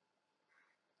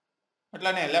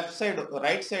 అట్లానే లెఫ్ట్ సైడ్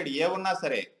రైట్ సైడ్ ఏ ఉన్నా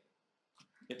సరే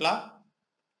ఇట్లా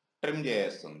ట్రిమ్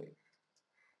చేస్తుంది.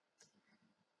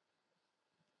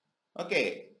 ఓకే,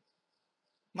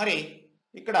 మరి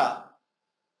ఇక్కడ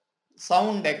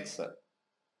సౌండ్ ఎక్స్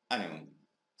అని ఉంది.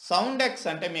 సౌండ్ ఎక్స్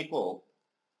అంటే మీకు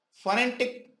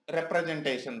ఫొనెటిక్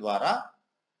రిప్రజెంటేషన్ ద్వారా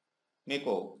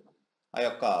మీకు ఆ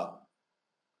యొక్క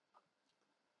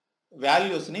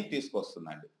వాల్యూస్ని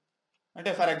తీసుకొస్తుందండి. అంటే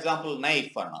ఫర్ ఎగ్జాంపుల్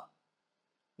నైఫ్ అన్న,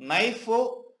 నైఫ్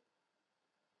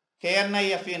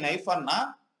కేఎన్ఐఎఫ్ఈ నైఫ్ అన్నా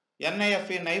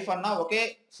ఎన్ఐఎఫ్ఈ నైఫ్ అన్నా ఒకే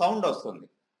సౌండ్ వస్తుంది,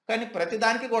 కానీ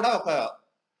ప్రతిదానికి కూడా ఒక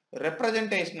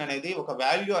రిప్రజెంటేషన్ అనేది ఒక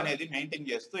వాల్యూ అనేది మెయింటైన్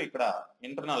చేస్తూ ఇక్కడ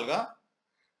ఇంటర్నల్గా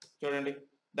చూడండి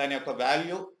దాని యొక్క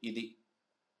వాల్యూ ఇది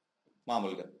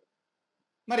మామూలుగా.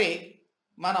 మరి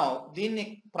మనం దీన్ని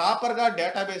ప్రాపర్గా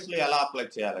డేటాబేస్లో ఎలా అప్లై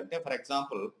చేయాలంటే ఫర్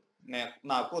ఎగ్జాంపుల్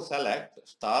నాకు సెలెక్ట్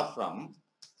స్టార్ ఫ్రమ్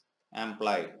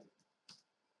ఎంప్లాయ్,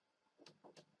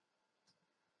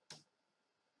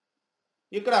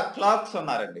 ఇక్కడ క్లర్క్స్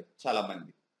ఉన్నారండి చాలా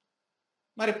మంది,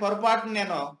 మరి పొరపాటున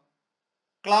నేను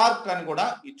క్లార్క్ అని కూడా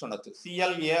ఇచ్చుండొచ్చు,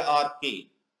 CLARK,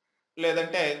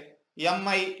 లేదంటే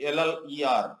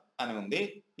MILLER అని ఉంది,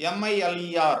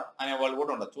 MILER అనే వాళ్ళు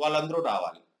కూడా ఉండొచ్చు, వాళ్ళందరూ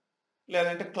రావాలి,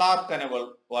 లేదంటే క్లార్క్ అనే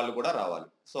వాళ్ళు కూడా రావాలి.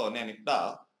 సో నేను ఇక్కడ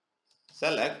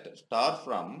select star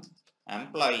from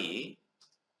employee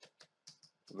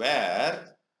wear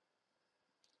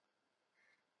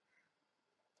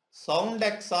sound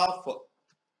x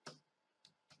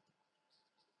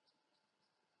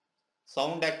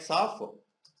of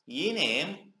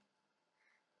e-name,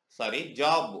 sorry,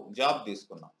 job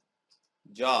తీసుకున్నాం.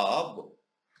 Job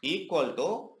equal to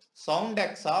sound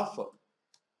x of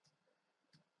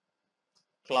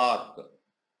clerk.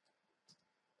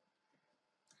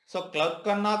 So clerk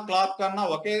కన్నా క్లార్క్ కన్నా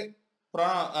ఒకే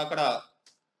అక్కడ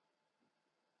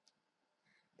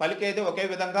పలికేది ఒకే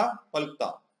విధంగా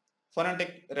పలుకుతాం.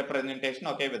 ఫొనెటిక్ రిప్రజెంటేషన్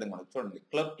ఒకే విధంగా ఉంటుంది. చూడండి,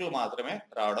 క్లర్క్లు మాత్రమే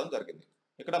రావడం జరిగింది.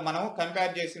 ఇక్కడ మనం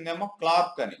కంపేర్ చేసిందేమో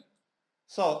క్లార్క్ అని.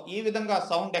 సో ఈ విధంగా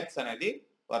సౌండ్ ఎక్స్ అనేది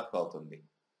వర్క్ అవుతుంది.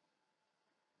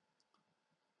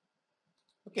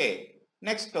 Okay,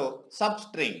 next sub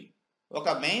string. ఒక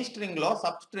మెయిన్ స్ట్రింగ్ లో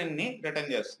సబ్ స్ట్రింగ్ ని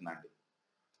రిటర్న్ చేస్తుందండి,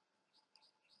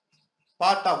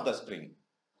 part of the string.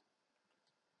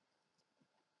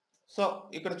 So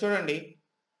ఇక్కడ చూడండి,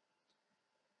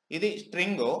 ఇది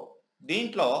స్ట్రింగ్.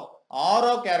 దీంట్లో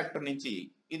 6వ క్యారెక్టర్ నుంచి,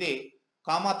 ఇది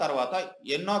కామా తర్వాత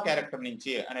ఎన్నో క్యారెక్టర్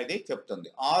నుంచి అనేది చెప్తుంది.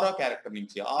 6వ క్యారెక్టర్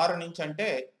నుంచి, 6 నుంచి అంటే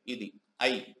ఇది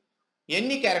ఐ.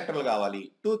 ఎన్ని క్యారెక్టర్లు కావాలి?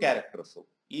 2 క్యారెక్టర్స్.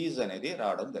 ఈజ్ అనేది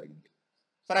రావడం జరిగింది.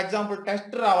 ఫర్ ఎగ్జాంపుల్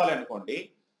టెస్ట్ రావాలనుకోండి,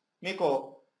 మీకు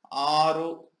 6,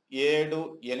 7,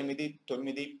 8,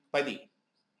 9, 10,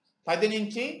 10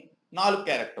 నుంచి 4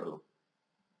 క్యారెక్టర్లు.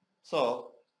 సో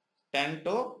 10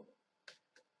 to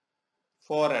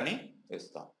 4 అని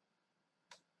ఇస్తాం.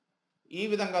 ఈ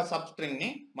విధంగా సబ్ స్ట్రింగ్ ని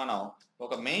మనం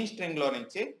ఒక మెయిన్ స్ట్రింగ్ లో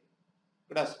నుంచి,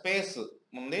 ఇక్కడ స్పేస్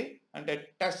ఉంది అంటే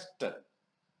టెస్ట్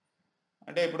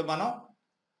అంటే ఇప్పుడు మనం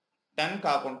 10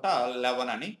 కాకుండా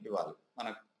 11 అని ఇవ్వాలి. మన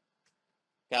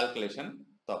క్యాల్కులేషన్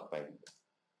తప్పైంది.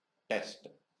 టెస్ట్.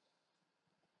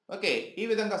 ఓకే, ఈ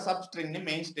విధంగా సబ్ స్ట్రింగ్ ని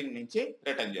మెయిన్ స్ట్రింగ్ నుంచి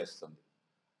రిటర్న్ చేస్తుంది.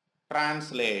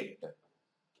 ట్రాన్స్లేట్.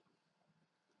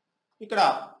 ఇక్కడ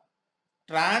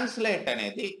ట్రాన్స్లేట్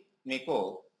అనేది మీకు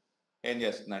ఏం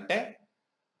చేస్తుందంటే,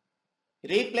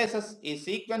 రీప్లేసెస్ ఈ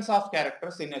sequence of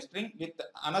characters in a string with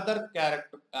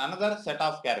another set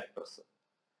of characters.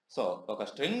 So ఒక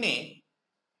స్ట్రింగ్ ని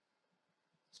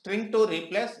స్ట్రింగ్ టు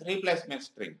రీప్లేస్మెంట్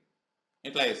స్ట్రింగ్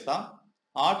ఇట్లా ఇస్తాం.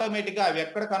 ఆటోమేటిక్గా అవి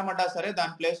ఎక్కడ కనబడ్డా సరే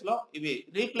దాని ప్లేస్ లో ఇవి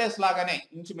రీప్లేస్ లాగానే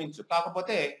ఇంచుమించు,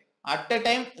 కాకపోతే అట్ ఎ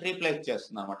టైం రీప్లేస్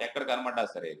చేస్తుంది అనమాట, ఎక్కడ కనబడ్డా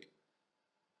సరే ఇవి.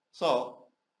 సో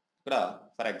ఇక్కడ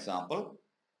ఫర్ ఎగ్జాంపుల్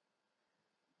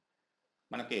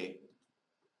మనకి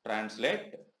ట్రాన్స్లేట్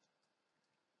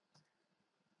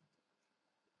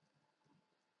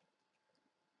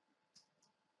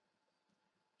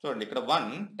చూడండి, ఇక్కడ 1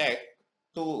 టెక్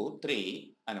 2 3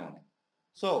 అని ఉన్నాయి.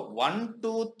 సో 1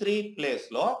 2 3 ప్లేస్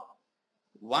లో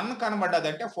 1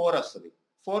 కనబడ్డదంటే 4 వస్తుంది,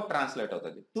 4 ట్రాన్స్లేట్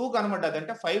అవుతుంది. 2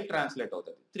 కనబడ్డదంటే 5 ట్రాన్స్లేట్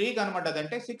అవుతుంది. 3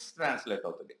 కనబడ్డదంటే 6 ట్రాన్స్లేట్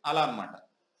అవుతుంది. అలా అన్నమాట.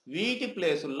 వీటి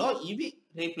ప్లేసుల్లో ఇవి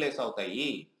రీప్లేస్ అవుతాయి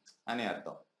అని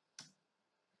అర్థం.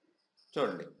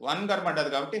 చూడండి, 1 కనబడ్డది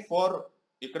కాబట్టి 4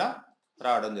 ఇక్కడ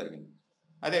రావడం జరిగింది.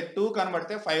 అదే 2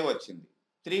 కనబడితే 5 వచ్చింది,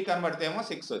 3 కనబడితే ఏమో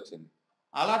 6 వచ్చింది.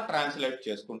 అలా ట్రాన్స్లేట్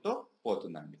చేసుకుంటూ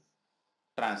పోతుందండి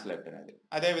ట్రాన్స్లేట్ అనేది.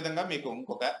 అదేవిధంగా మీకు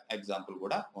ఇంకొక ఎగ్జాంపుల్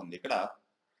కూడా ఉంది. ఇక్కడ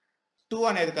 2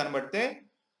 అనేది కనబడితే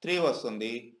 3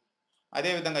 వస్తుంది.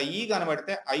 అదేవిధంగా ఈ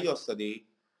కనబడితే ఐ వస్తుంది.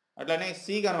 అట్లానే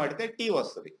సి కనబడితే టీ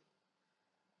వస్తుంది.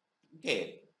 ఓకే,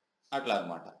 అట్లా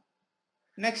అనమాట.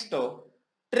 Next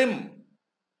trim.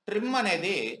 ట్రిమ్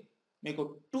అనేది మీకు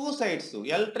 2 sides,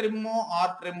 L trim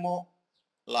are trim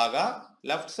లాగా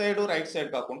లెఫ్ట్ సైడ్ రైట్ సైడ్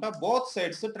కాకుండా బోత్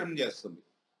సైడ్స్ ట్రిమ్ చేస్తుంది.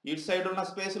 ఇటు సైడ్ ఉన్న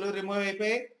స్పేస్లు రిమూవ్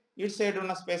అయిపోయి, ఇటు సైడ్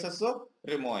ఉన్న స్పేసెస్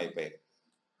రిమూవ్ అయిపోయాయి.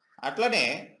 అట్లనే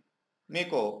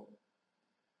మీకు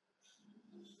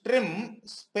ట్రిమ్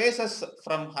స్పేసెస్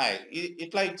ఫ్రమ్ హై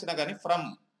ఇట్లా ఇచ్చినా కానీ ఫ్రమ్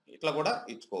ఇట్లా కూడా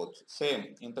ఇచ్చుకోవచ్చు, సేమ్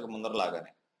ఇంతకు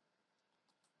ముందరలాగానే.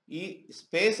 ఈ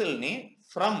స్పేసుల్ని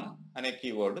ఫ్రమ్ అనే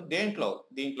కీవర్డ్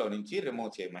దీంట్లో నుంచి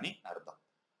రిమూవ్ చేయమని అర్థం.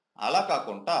 అలా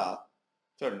కాకుండా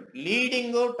చూడండి,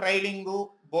 లీడింగ్ ట్రైలింగ్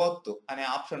బోత్ అనే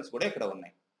ఆప్షన్స్ కూడా ఇక్కడ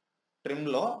ఉన్నాయి. ట్రిమ్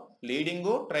లో లీడింగ్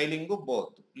ట్రైలింగ్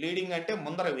బోత్. లీడింగ్ అంటే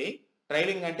ముందరవి,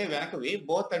 ట్రైలింగ్ అంటే వెనకవి,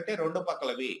 బోత్ అంటే రెండు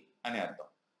పక్కలవి అని అర్థం.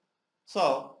 సో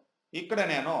ఇక్కడ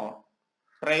నేను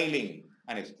ట్రైలింగ్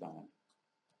అని ఇస్తాను.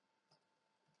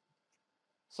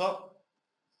 సో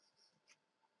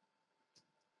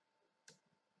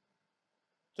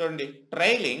చూడండి,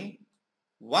 ట్రైలింగ్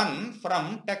 1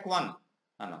 ఫ్రమ్ టెక్ 1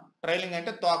 అన్న. ట్రైలింగ్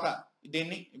అంటే తోక,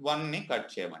 దీన్ని 1 ని కట్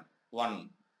చేయమని 1.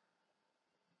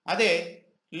 అదే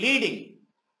లీడింగ్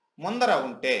ముందర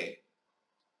ఉంటే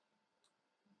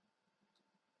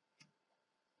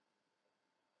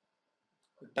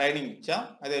ట్రైలింగ్ ఇచ్చా,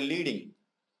 అదే లీడింగ్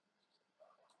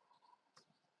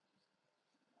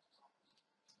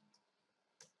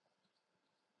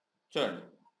చూడండి,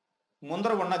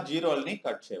 ముందర ఉన్న జీరోల్ని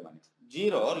కట్ చేయమని.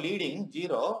 0 లీడింగ్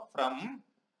 0 ఫ్రమ్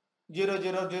 0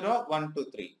 0 0 1 2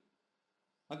 3.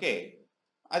 ఓకే,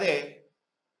 అదే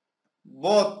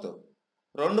బోత్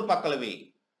రెండు పక్కలవి,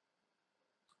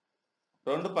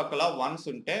 రెండు పక్కల వన్స్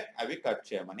ఉంటే అవి కట్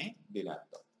చేయమని దీని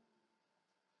అర్థం.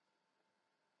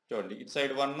 చూడండి, ఇటు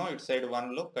సైడ్ 1 ఇటు సైడ్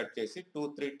 1 కట్ చేసి 2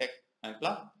 3 టెక్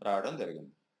అట్లా రావడం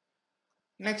జరిగింది.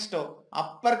 నెక్స్ట్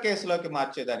అప్పర్ కేసులోకి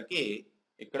మార్చేదానికి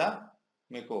ఇక్కడ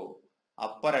మీకు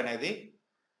అప్పర్ అనేది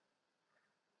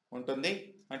ఉంటుంది,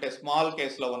 అంటే స్మాల్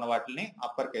కేసులో ఉన్న వాటిని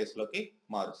అప్పర్ కేసులోకి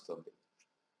మారుస్తుంది.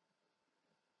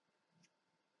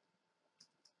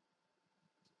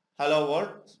 హలో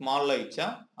వరల్డ్ స్మాల్లో ఇచ్చాం,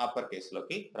 అప్పర్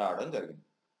కేసులోకి రావడం జరిగింది.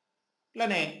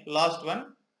 ఇట్లానే last one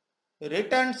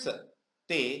returns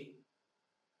the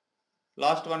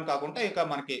last one కాకుండా ఇంకా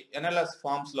మనకి ఎన్ఎల్ఎస్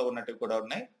ఫార్మ్స్ లో ఉన్నట్టు కూడా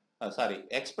ఉన్నాయి. సారీ,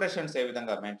 ఎక్స్ప్రెషన్స్ ఏ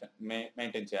విధంగా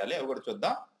మెయింటైన్ చేయాలి అవి కూడా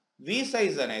చూద్దాం. వి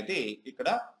సైజ్ అనేది ఇక్కడ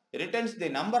returns the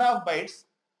number of bytes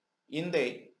in the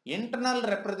internal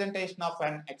representation of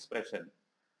an expression.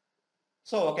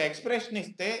 So ఒక ఎక్స్ప్రెషన్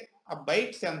ఇస్తే ఆ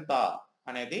బైట్స్ ఎంత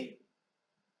అనేది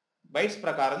బైట్స్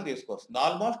ప్రకారం తీసుకొస్తుంది.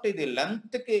 ఆల్మోస్ట్ ఇది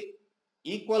లెంత్ కి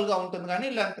ఈక్వల్ గా ఉంటుంది కానీ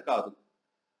లెంత్ కాదు.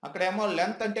 అక్కడేమో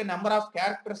లెంత్ అంటే నెంబర్ ఆఫ్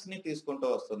క్యారెక్టర్స్ ని తీసుకుంటూ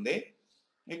వస్తుంది.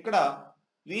 ఇక్కడ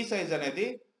వి సైజ్ అనేది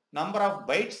నంబర్ ఆఫ్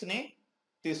బైట్స్ ని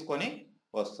తీసుకొని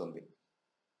వస్తుంది.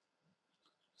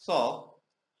 సో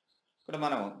ఇక్కడ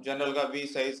మనం జనరల్ గా వి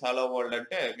సైజ్ హలో వరల్డ్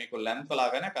అంటే మీకు లెంత్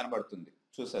లాగానే కనబడుతుంది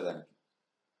చూసేదానికి.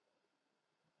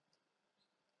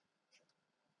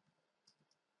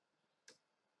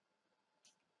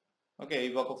 ఓకే,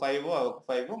 ఇవి ఒక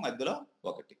 5 మధ్యలో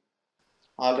 1.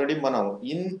 ఆల్రెడీ మనం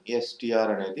ఇన్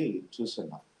ఎస్టిఆర్ అనేది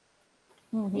చూస్తున్నాం.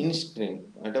 ఇన్ స్ట్రింగ్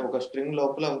అంటే ఒక స్ట్రింగ్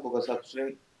లోపల ఇంకొక సబ్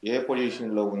స్ట్రింగ్ ఏ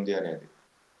పొజిషన్ లో ఉంది అనేది.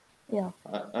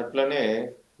 అట్లనే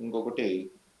ఇంకొకటి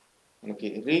మనకి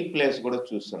రీప్లేస్ కూడా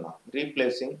చూస్తున్నాం.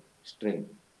 రీప్లేసింగ్ స్ట్రింగ్,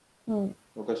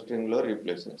 ఒక స్ట్రింగ్ లో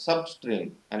రీప్లేసింగ్. సబ్ స్ట్రింగ్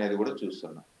అనేది కూడా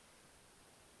చూస్తున్నాం,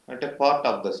 అంటే పార్ట్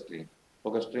ఆఫ్ ద స్ట్రింగ్,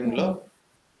 ఒక స్ట్రింగ్ లో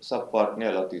సబ్ పార్ట్ ని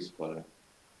ఎలా తీసుకోవాలి.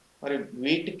 మరి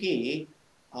వీటికి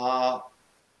ఆ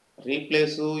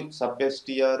replace, sub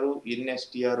STR, in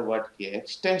STR వాటికి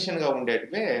ఎక్స్టెన్షన్ గా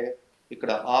ఉండేటివే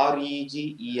ఇక్కడ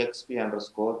REGEXP_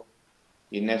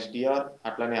 ఇన్ ఎస్టిఆర్,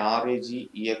 అట్లనే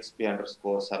REGEXP_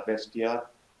 సబ్ ఎస్టిఆర్,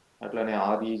 అట్లనే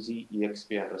REGEXP_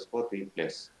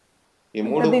 రీప్లేస్. ఈ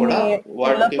మూడు కూడా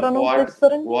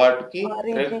వాటికి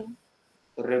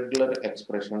రెగ్యులర్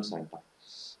ఎక్స్ప్రెషన్స్ అంటాం.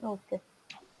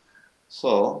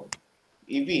 సో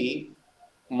ఇవి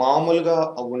మామూలుగా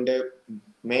ఉండే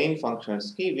మెయిన్ ఫంక్షన్స్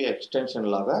కి ఇవి ఎక్స్టెన్షన్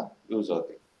లాగా యూజ్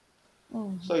అవుతాయి.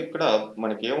 సో ఇక్కడ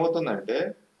మనకి ఏమవుతుందంటే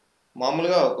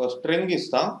మామూలుగా ఒక స్ట్రింగ్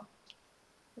ఇస్తాం,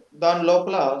 దాని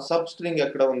లోపల సబ్ స్ట్రింగ్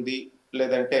ఎక్కడ ఉంది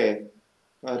లేదంటే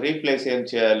రీప్లేస్ ఏం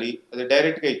చేయాలి అది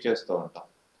డైరెక్ట్ గా ఇచ్చేస్తూ ఉంటాం.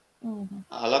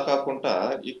 అలా కాకుండా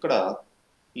ఇక్కడ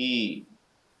ఈ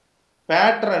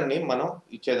ప్యాటర్న్ ని మనం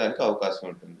ఇచ్చేదానికి అవకాశం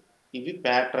ఉంటుంది. ఇవి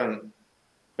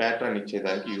ప్యాటర్న్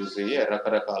ఇచ్చేదానికి యూజ్ అయ్యే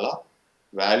రకరకాల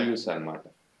వాల్యూస్ అన్నమాట.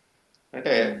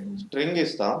 అంటే స్ట్రింగ్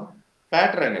ఇస్తాం,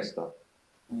 ప్యాటర్న్ ఇస్తాం.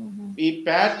 ఈ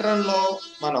ప్యాటర్న్ లో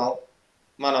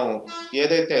మనం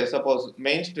ఏదైతే సపోజ్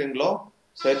మెయిన్ స్ట్రింగ్ లో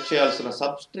సెట్ చేయాల్సిన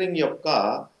సబ్ స్ట్రింగ్ యొక్క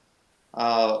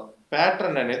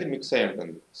ప్యాటర్న్ అనేది మిక్స్ అయి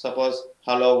ఉంటుంది. Suppose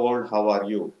hello world how are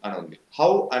you అని ఉంది,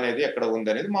 హౌ అనేది ఎక్కడ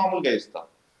ఉంది అనేది మామూలుగా ఇస్తాం.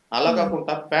 అలా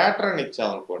కాకుండా ప్యాటర్న్ ఇచ్చాం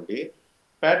అనుకోండి,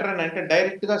 ప్యాటర్న్ అంటే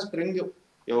డైరెక్ట్ గా స్ట్రింగ్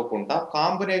ఇవ్వకుండా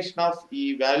కాంబినేషన్ ఆఫ్ ఈ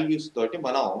వాల్యూస్ తోటి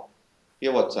మనం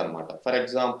ఇవ్వచ్చు అనమాట. ఫర్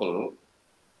ఎగ్జాంపుల్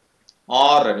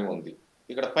ఆర్ అని ఉంది,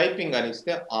 ఇక్కడ పైపింగ్ అని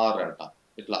ఇస్తే ఆర్ అంట,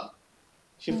 ఇట్లా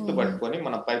షిఫ్ట్ పట్టుకొని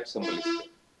మన పైప్ సింబల్ ఇస్తే.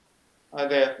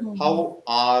 అదే హౌ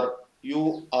ఆర్, యు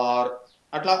ఆర్,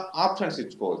 అట్లా ఆప్షన్స్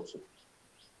ఇచ్చుకోవచ్చు.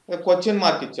 క్వశ్చన్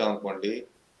మార్క్ ఇచ్చాం అనుకోండి,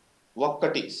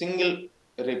 ఒక్కటి సింగిల్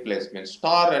రీప్లేస్మెంట్.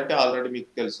 స్టార్ అంటే ఆల్రెడీ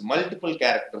మీకు తెలుసు, మల్టిపుల్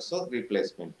క్యారెక్టర్స్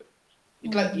రీప్లేస్మెంట్.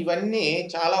 ఇట్లా ఇవన్నీ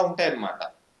చాలా ఉంటాయి అన్నమాట.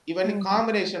 ఇవన్నీ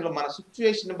కాంబినేషన్ లో మన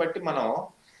సిచ్యువేషన్ బట్టి మనం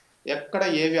ఎక్కడ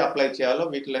ఏవి అప్లై చేయాలో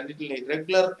వీటిలన్నిటిని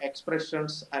రెగ్యులర్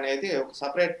ఎక్స్ప్రెషన్స్ అనేది ఒక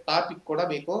సపరేట్ టాపిక్ కూడా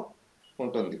మీకు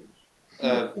ఉంటుంది.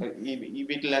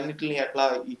 వీటిలన్నిటిని ఎట్లా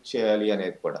ఇచ్చేయాలి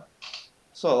అనేది కూడా.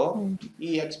 సో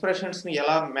ఈ ఎక్స్ప్రెషన్స్ ని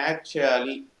ఎలా మ్యాచ్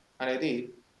చేయాలి అనేది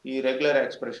ఈ రెగ్యులర్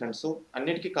ఎక్స్ప్రెషన్స్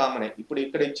అన్నిటికీ కామనే. ఇప్పుడు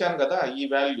ఇక్కడ ఇచ్చాను కదా ఈ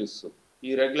వాల్యూస్, ఈ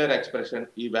రెగ్యులర్ ఎక్స్ప్రెషన్,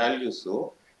 ఈ వాల్యూస్,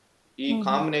 ఈ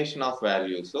కాంబినేషన్ ఆఫ్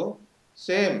వాల్యూస్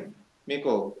సేమ్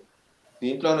మీకు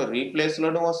దీంట్లోనూ రీప్లేస్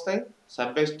లోనూ వస్తాయి,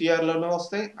 సబ్ ఎస్టిఆర్ లోనూ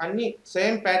వస్తాయి. అన్ని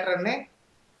సేమ్ ప్యాటర్నే,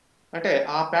 అంటే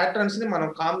ఆ ప్యాటర్న్స్ ని మనం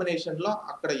కాంబినేషన్ లో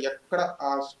అక్కడ ఎక్కడ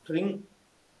ఆ స్ట్రింగ్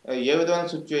ఏ విధమైన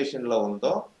సిచ్యువేషన్ లో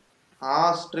ఉందో ఆ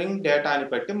స్ట్రింగ్ డేటాని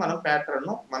బట్టి మనం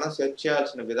ప్యాటర్న్ మనం సెట్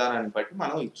చేయాల్సిన విధానాన్ని బట్టి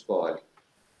మనం ఇచ్చుకోవాలి.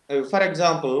 ఫర్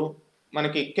ఎగ్జాంపుల్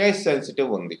మనకి కేస్ సెన్సిటివ్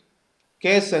ఉంది,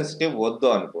 కేస్ సెన్సిటివ్ వద్దు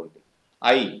అనుకోండి,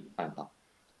 ఐ అంటాం.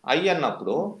 ఐ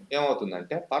అన్నప్పుడు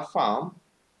ఏమవుతుందంటే perform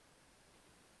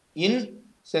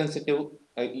insensitive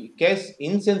case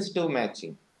insensitive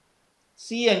matching.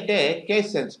 C అంటే కేస్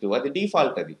సెన్సిటివ్, అది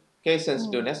డిఫాల్ట్, అది కేస్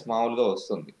సెన్సిటివ్నెస్ మామూలుగా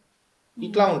వస్తుంది.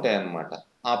 ఇట్లా ఉంటాయన్నమాట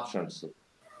ఆప్షన్స్.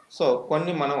 సో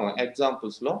కొన్ని మనం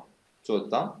ఎగ్జాంపుల్స్లో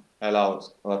చూద్దాం ఎలా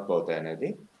వర్క్ అవుతాయి అనేది.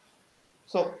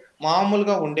 సో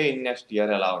మామూలుగా ఉండే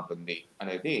ఇన్ఎస్టిఆర్ ఎలా ఉంటుంది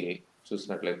అనేది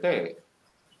చూసినట్లయితే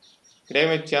ఇక్కడ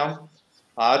ఏమి ఇచ్చాం,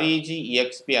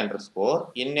 REGEXP _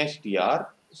 ఇన్ఎస్టిఆర్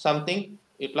సంథింగ్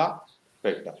ఇట్లా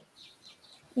పెట్టాం.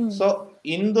 సో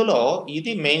ఇందులో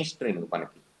ఇది మెయిన్ స్ట్రింగ్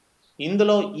మనకి.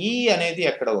 ఇందులో ఈ అనేది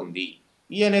ఎక్కడ ఉంది,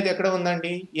 ఈ అనేది ఎక్కడ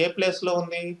ఉందండి, ఏ ప్లేస్లో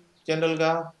ఉంది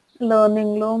జనరల్గా?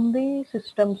 లెర్నింగ్లో ఉంది,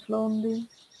 సిస్టమ్స్లో ఉంది.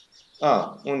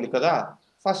 ఉంది కదా,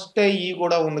 ఫస్ట్ ఈ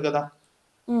కూడా ఉంది కదా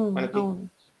మనకి,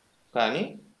 కానీ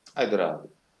అది రాదు,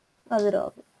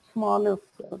 స్మాల్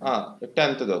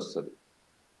 10th వస్తుంది.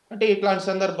 అంటే ఇట్లాంటి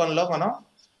సందర్భంలో మనం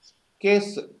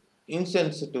కేస్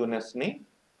ఇన్సెన్సిటివ్నెస్ని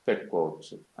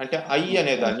పెట్టుకోవచ్చు. అంటే ఐ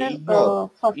అనే దాన్ని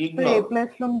ఫస్ట్ ఏ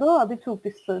ప్లేస్ లో ఉందో అది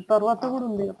చూపిస్తుంది, తర్వాత కూడా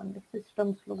ఉంది కదండి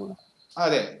సిస్టమ్స్ లో కూడా.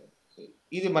 అదే,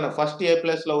 ఇది మన ఫస్ట్ ఏ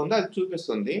ప్లేస్ లో ఉందో అది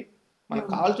చూపిస్తుంది. మనకు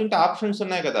కావాల్సింటే ఆప్షన్స్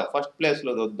ఉన్నాయి కదా, ఫస్ట్ ప్లేస్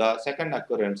లో వద్దా, సెకండ్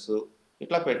అక్యురెన్స్,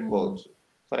 ఇట్లా పెట్టుకోవచ్చు.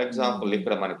 ఫర్ ఎగ్జాంపుల్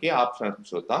ఇక్కడ మనకి ఆప్షన్స్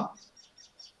చూద్దాం.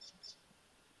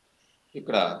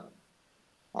 ఇక్కడ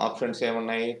ఆప్షన్స్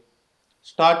ఏమున్నాయి,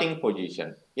 స్టార్టింగ్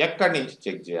పొజిషన్ ఎక్కడి నుంచి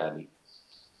చెక్ చేయాలి.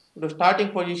 ఇప్పుడు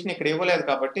స్టార్టింగ్ పొజిషన్ ఇక్కడ ఇవ్వలేదు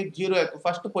కాబట్టి 0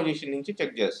 ఫస్ట్ పొజిషన్ నుంచి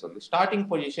చెక్ చేస్తుంది. స్టార్టింగ్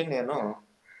పొజిషన్ నేను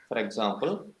ఫర్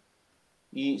ఎగ్జాంపుల్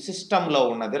ఈ సిస్టంలో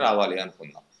ఉన్నది రావాలి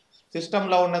అనుకుందాం.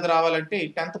 సిస్టంలో ఉన్నది రావాలంటే ఈ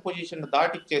 10th పొజిషన్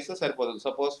దాటిచ్చేస్తే సరిపోతుంది.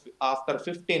 సపోజ్ ఆఫ్టర్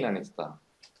 15 అని ఇస్తాను,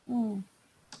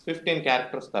 15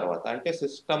 క్యారెక్టర్స్ తర్వాత, అంటే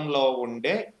సిస్టంలో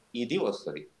ఉండే ఇది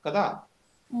వస్తుంది కదా.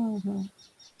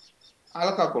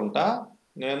 అలా కాకుండా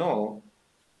నేను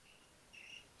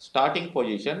స్టార్టింగ్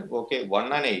పొజిషన్ ఓకే 1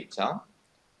 అనే ఇచ్చాం,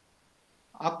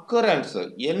 అక్కరెన్స్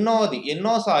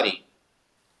ఎన్నోసారి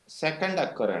సెకండ్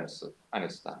అక్కరెన్స్ అని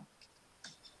ఇస్తాను.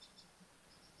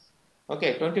 ఓకే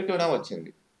 22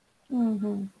 వచ్చింది.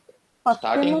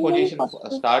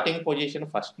 స్టార్టింగ్ పొజిషన్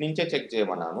ఫస్ట్ నుంచే చెక్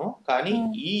చేయమన్నాను, కానీ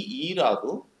ఈ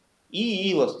రాదు, ఈ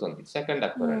వస్తుంది సెకండ్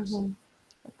అక్కరెన్స్.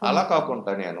 అలా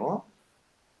కాకుండా నేను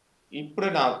ఇప్పుడు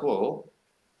నాకు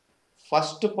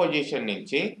ఫస్ట్ పొజిషన్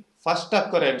నుంచి ఫస్ట్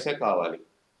అక్కరెన్సే కావాలి,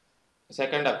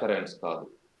 సెకండ్ అక్కరెన్స్ కాదు,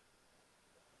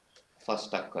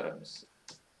 ఫస్ట్ అక్కరెన్స్.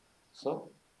 సో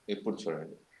ఇప్పుడు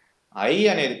చూడండి, ఐ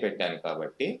అనేది పెట్టాను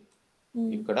కాబట్టి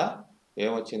ఇక్కడ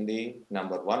ఏమొచ్చింది,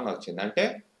 నెంబర్ 1 వచ్చింది. అంటే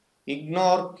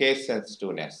ఇగ్నోర్ కేస్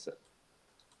సెన్సిటివ్నెస్.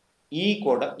 ఈ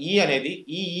కూడా ఈ అనేది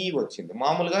ఈ వచ్చింది.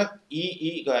 మామూలుగా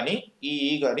ఈ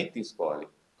కానీ తీసుకోవాలి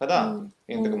కదా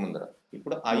ఇంతకు ముందర.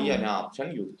 ఇప్పుడు ఐ అనే ఆప్షన్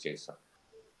యూజ్ చేస్తాం.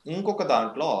 ఇంకొక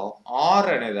దాంట్లో ఆర్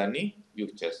అనేదాన్ని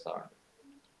యూజ్ చేస్తామండి.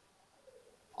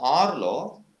 ఆర్లో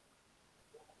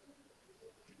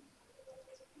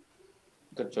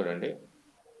ఇక్కడ చూడండి,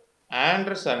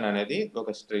 ఆండర్సన్ అనేది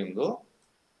ఒక స్ట్రింగ్.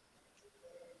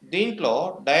 దీంట్లో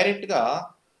డైరెక్ట్గా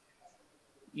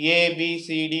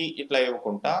ఏబిసిడి ఇట్లా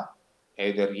ఇవ్వకుండా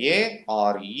ఎయిదర్ ఏ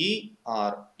ఆర్ ఈ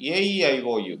ఆర్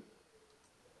ఏఈఐఓయు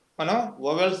మనం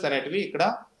వొవెల్స్ అనేటివి ఇక్కడ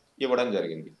ఇవ్వడం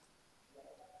జరిగింది.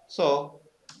 సో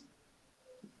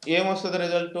ఏమొస్తుంది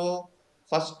రిజల్ట్,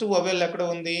 ఫస్ట్ వొవెల్ ఎక్కడ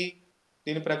ఉంది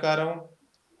దీని ప్రకారం,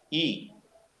 ఈ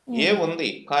ఏ ఉంది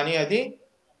కానీ అది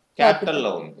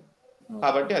క్యాపిటల్లో ఉంది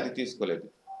కాబట్టి అది తీసుకోలేదు.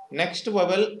 నెక్స్ట్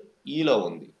వొవెల్ ఈలో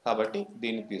ఉంది కాబట్టి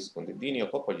దీన్ని తీసుకుంది, దీని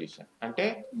యొక్క పొజిషన్. అంటే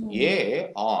ఏ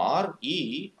ఆర్ ఈ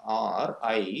are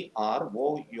I R O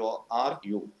R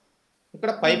you,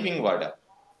 ఇక్కడ పైపింగ్ వాడా.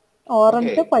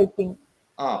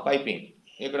 పైపింగ్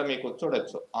ఇక్కడ మీకు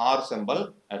చూడొచ్చు ఆర్ సింబల్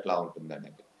ఎట్లా ఉంటుంది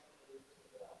అనేది,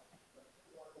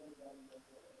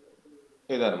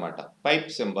 ఇదనమాట పైప్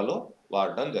సింబల్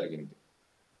వాడడం జరిగింది.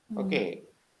 ఓకే,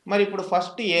 మరి ఇప్పుడు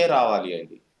ఫస్ట్ ఏ రావాలి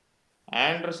అండి.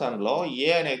 ఆండర్సన్లో ఏ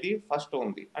అనేది ఫస్ట్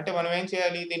ఉంది, అంటే మనం ఏం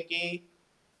చేయాలి, దీనికి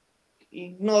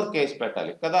ఇగ్నోర్ కేస్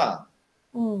పెట్టాలి కదా.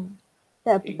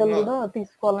 క్యాపిటల్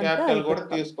కూడా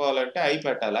తీసుకోవాలంటే ఐ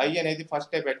పెట్టాలి. ఐ అనేది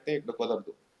ఫస్టే పెడితే ఇక్కడ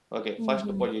కుదరదు. ఓకే,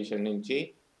 ఫస్ట్ పొజిషన్ నుంచి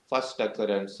ఫస్ట్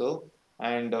అక్కరెన్స్,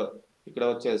 అండ్ ఇక్కడ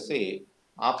వచ్చేసి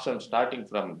ఆప్షన్ స్టార్టింగ్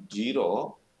ఫ్రమ్ 0,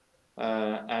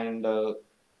 అండ్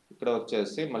ఇక్కడ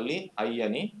వచ్చేసి మళ్ళీ ఐ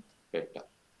అని పెట్టాం.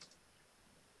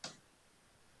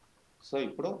 సో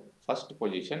ఇప్పుడు ఫస్ట్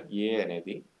పొజిషన్ ఏ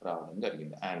అనేది రావడం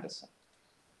జరిగింది, ఆండర్సన్.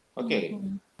 ఓకే,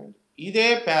 ఇదే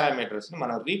పారామీటర్స్ని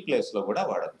మనం రీప్లేస్లో కూడా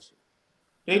వాడచ్చు.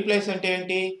 రీప్లేస్ అంటే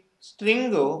ఏంటి,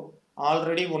 స్ట్రింగ్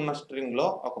ఆల్రెడీ ఉన్న స్ట్రింగ్లో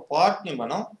ఒక పార్ట్ని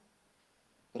మనం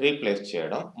రీప్లేస్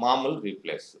చేయడం, మామూలు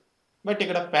రీప్లేస్. బట్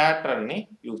ఇక్కడ ప్యాటర్న్ని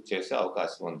యూజ్ చేసే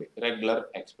అవకాశం ఉంది, రెగ్యులర్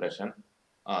ఎక్స్ప్రెషన్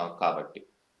కాబట్టి,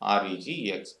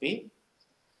 REGEXP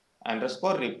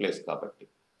 _ రీప్లేస్ కాబట్టి.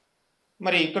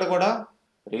 మరి ఇక్కడ కూడా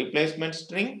replacement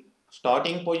string,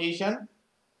 starting position,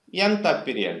 nth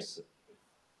appearance,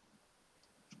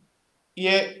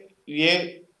 ఏ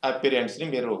అపిరియన్స్ని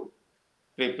మీరు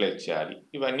రీప్లేస్ చేయాలి.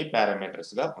 ఇవన్నీ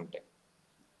పారామీటర్స్గా ఉంటాయి.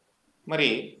 మరి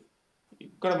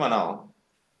ఇక్కడ మనం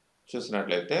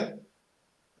చూసినట్లయితే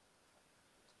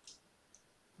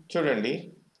చూడండి,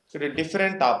 ఇక్కడ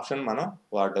డిఫరెంట్ ఆప్షన్ మనం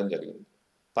వాడడం జరిగింది.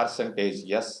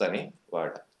 %s అని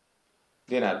వాడాం.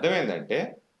 దీని అర్థం ఏంటంటే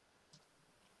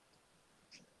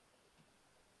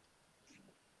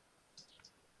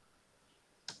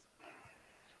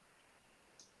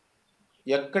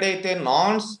ఎక్కడైతే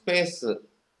నాన్ స్పేస్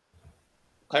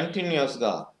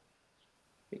కంటిన్యూస్గా,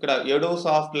 ఇక్కడ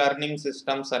ఎడోసాఫ్ట్ లెర్నింగ్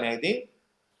సిస్టమ్స్ అనేది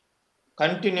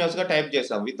కంటిన్యూస్గా టైప్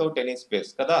చేసాం వితౌట్ ఎనీ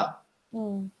స్పేస్ కదా,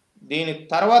 దీని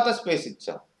తర్వాత స్పేస్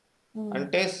ఇచ్చాం.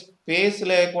 అంటే స్పేస్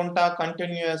లేకుండా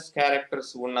కంటిన్యూస్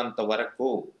క్యారెక్టర్స్ ఉన్నంత వరకు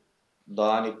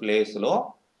దాని ప్లేస్లో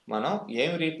మనం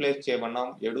ఏమి రీప్లేస్ చేయమన్నాం,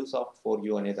 ఎడోసాఫ్ట్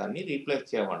 4u అనే దాన్ని రీప్లేస్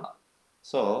చేయమన్నాం.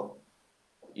 సో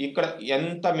ఇక్కడ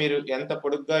మీరు ఎంత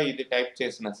పొడుగ్గా ఇది టైప్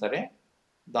చేసినా సరే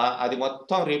అది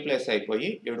మొత్తం రీప్లేస్ అయిపోయి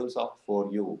ఎడోసాఫ్ట్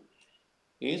 4u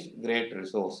ఈజ్ గ్రేట్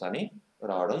రిసోర్స్ అని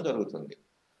రావడం జరుగుతుంది.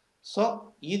 సో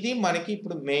ఇది మనకి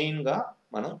ఇప్పుడు మెయిన్గా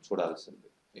మనం చూడాల్సింది.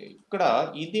 ఇక్కడ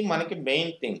ఇది మనకి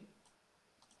మెయిన్ థింగ్,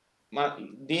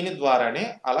 దీని ద్వారానే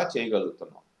అలా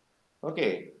చేయగలుగుతున్నాం. ఓకే,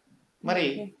 మరి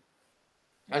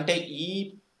అంటే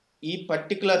ఈ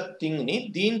పర్టికులర్ థింగ్ని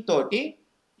దీంతోటి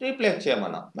రీప్లేస్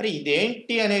చేయమన్నాం. మరి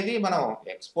ఇదేంటి అనేది మనం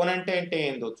ఎక్స్పోనెంట్ అంటే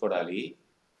ఏందో చూడాలి,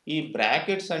 ఈ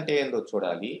బ్రాకెట్స్ అంటే ఏందో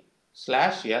చూడాలి,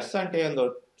 /s అంటే ఏందో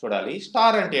చూడాలి,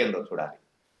 స్టార్ అంటే ఏందో చూడాలి.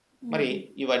 మరి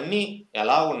ఇవన్నీ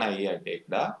ఎలా ఉన్నాయి అంటే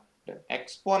ఇక్కడ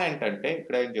ఎక్స్పోనెంట్ అంటే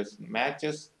ఇక్కడ ఏం చేస్తుంది,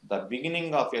 matches the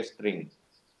beginning of a string,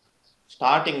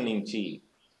 starting నుంచి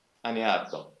అని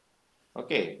అర్థం.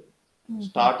 ఓకే,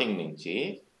 స్టార్టింగ్ నుంచి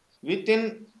with in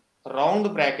round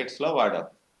బ్రాకెట్స్లో వాడాం.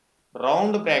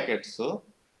 Round brackets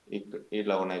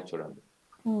ఇట్లా ఉన్నాయి చూడండి.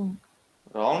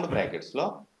 Round బ్రాకెట్స్లో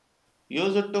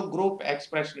used to group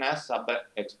expression as sub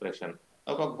expression,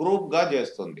 ఒక గ్రూప్గా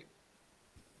చేస్తుంది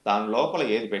దాని లోపల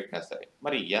ఏది పెట్టినా సరే.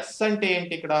 మరి ఎస్ అంటే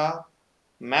ఏంటి, ఇక్కడ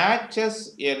మ్యాచెస్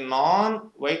ఏ non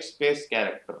white space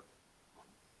character.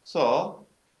 So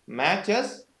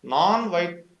matches non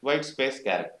white space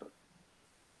character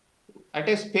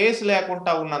అంటే స్పేస్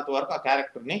లేకుండా ఉన్నంత వరకు ఆ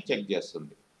క్యారెక్టర్ని చెక్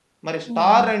చేస్తుంది. మరి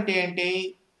స్టార్ అంటే ఏంటి,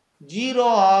 0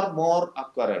 or more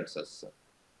అక్కరెన్సెస్.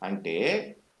 అంటే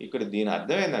ఇక్కడ దీని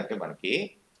అర్థం ఏంటంటే మనకి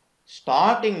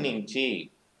స్టార్టింగ్ నుంచి,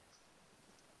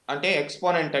 అంటే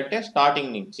ఎక్స్పోనెంట్ అంటే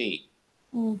స్టార్టింగ్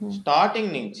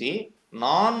నుంచి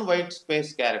నాన్ వైట్ స్పేస్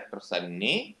క్యారెక్టర్స్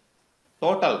అన్నీ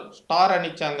టోటల్ స్టార్ అని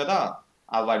ఇచ్చాం కదా,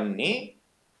 అవన్నీ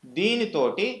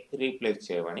దీనితోటి రీప్లేస్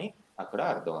చేయమని అక్కడ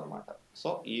అర్థం అనమాట. సో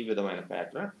ఈ విధమైన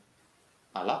ప్యాటర్న్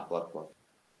అలా వర్క్ అవుతుంది.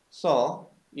 సో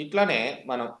ఇట్లానే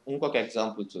మనం ఇంకొక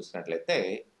ఎగ్జాంపుల్ చూసినట్లయితే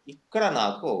ఇక్కడ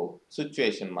నాకు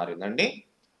సిచ్యువేషన్ మారిందండి.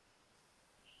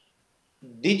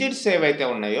 డిజిట్స్ ఏవైతే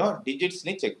ఉన్నాయో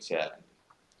డిజిట్స్ని చెక్ చేయాలండి.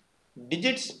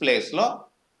 డిజిట్స్ ప్లేస్లో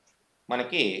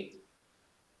మనకి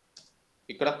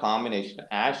ఇక్కడ కాంబినేషన్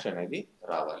యాష్ అనేది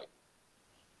రావాలి.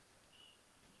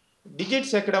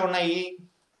 డిజిట్స్ ఎక్కడ ఉన్నాయి,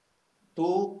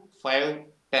 2, 5,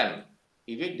 10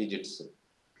 ఇవి డిజిట్స్.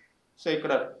 సో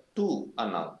ఇక్కడ 2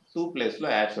 అన్నాం, 2 ప్లేస్లో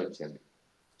యాష్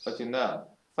వచ్చిందా,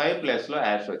 5 ప్లేస్లో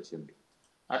యాష్ వచ్చింది.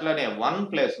 అట్లానే 1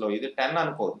 ప్లేస్లో, ఇది 10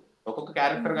 అనుకోదు, ఒక్కొక్క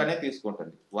క్యారెక్టర్ గానే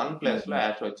తీసుకుంటుంది. 1 ప్లేస్లో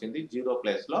యాష్ వచ్చింది, 0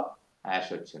 ప్లేస్లో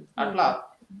యాష్ వచ్చింది. అట్లా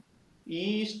ఈ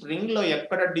స్ట్రింగ్ లో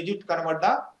ఎక్కడ డిజిట్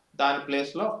కనబడ్డా దాని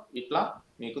ప్లేస్ లో ఇట్లా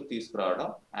మీకు తీసుకురావడం,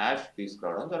 యాష్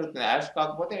తీసుకురావడం జరుగుతుంది. యాష్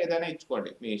కాకపోతే ఏదైనా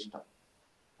ఇచ్చుకోండి మీ ఇష్టం.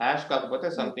 యాష్ కాకపోతే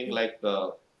something like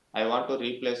I want to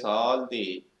replace all the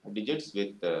digits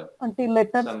with, అంటే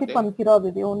లెటర్స్ కి పనికిరాదు,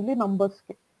 ఇది ఓన్లీ నంబర్స్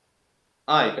కి.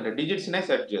 ఇక్కడ డిజిట్స్ నే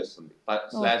సెట్ చేస్తుంది,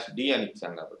 /d అని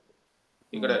ఇచ్చాం కాబట్టి.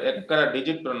 ఇక్కడ ఎక్కడ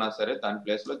డిజిట్ ఉన్నా సరే దాని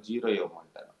ప్లేస్ లో 0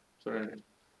 ఇవ్వమంటారు. చూడండి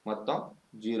మొత్తం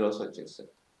జీరోస్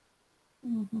వచ్చేసాయి.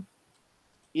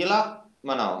 ఇలా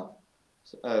మనం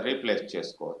రీప్లేస్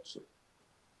చేసుకోవచ్చు.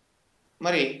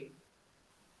 మరి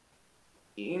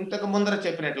ఇంతకు ముందర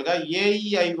చెప్పినట్లుగా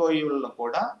ఏఈఐఓయులను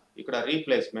కూడా ఇక్కడ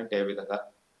రీప్లేస్మెంట్ ఏ విధంగా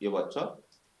ఇవ్వచ్చో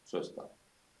చూస్తాం.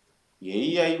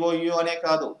 ఏఈఐఓయు అనే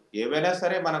కాదు, ఏవైనా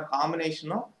సరే మన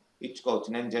కాంబినేషన్ ఇచ్చుకోవచ్చు.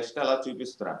 నేను జస్ట్ అలా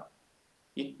చూపిస్తున్నాను.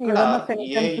 ఇక్కడ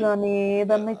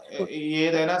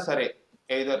ఏదైనా సరే,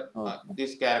 either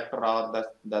this character or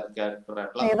that character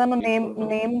అట్లా ఏదైనా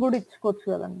నేమ్ కూడా ఇచ్చుకోవచ్చు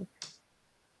కదండి.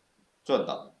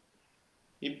 చూద్దాం.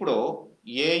 ఇప్పుడు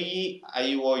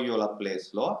ఏఈఐఓయుల ప్లేస్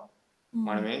లో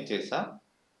మనం ఏం చేసాం,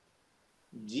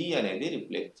 జీ అనేది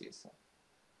రిప్లేస్ చేసాం.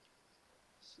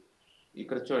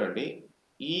 ఇక్కడ చూడండి,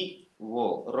 ఈ ఓ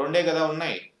రెండే కదా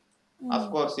ఉన్నాయి, అఫ్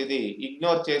కోర్స్ ఇది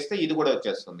ఇగ్నోర్ చేస్తే ఇది కూడా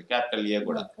వచ్చేస్తుంది, క్యాపిటల్ ఏ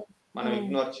కూడా మనం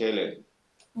ఇగ్నోర్ చేయలేదు.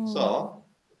 సో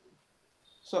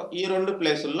సో ఈ రెండు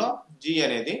ప్లేసుల్లో జీ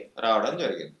అనేది రావడం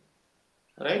జరిగింది,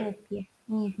 రైట్?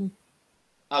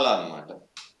 అలా అన్నమాట.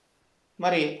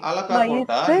 మరి అలా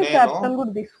కాకుండా నేను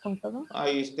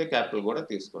ఇస్తే క్యాపిటల్ కూడా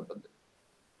తీసుకుంటుంది.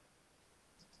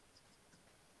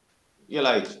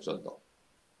 ఇలా ఇచ్చి చూద్దాం,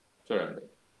 చూడండి.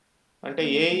 అంటే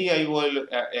ఏఈఐఓలు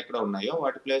ఎక్కడ ఉన్నాయో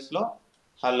వాటి ప్లేస్లో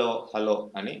హలో హలో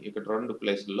అని ఇక్కడ రెండు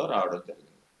ప్లేసుల్లో రావడం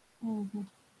జరిగింది.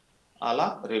 అలా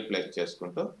రీప్లేస్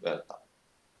చేసుకుంటూ వెళ్తాం.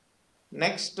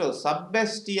 నెక్స్ట్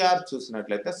సబ్ఎస్టిఆర్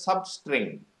చూసినట్లయితే సబ్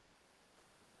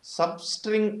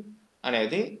స్ట్రింగ్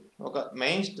అనేది ఒక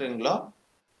మెయిన్ స్ట్రింగ్లో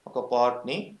ఒక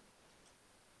పార్ట్ని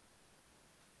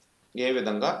ఏ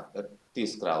విధంగా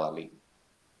తీసుకురావాలి.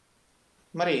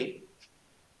 మరి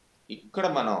ఇక్కడ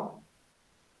మనం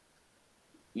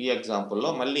ఈ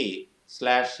ఎగ్జాంపుల్లో మళ్ళీ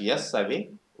 /s అవి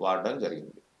వాడడం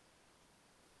జరిగింది.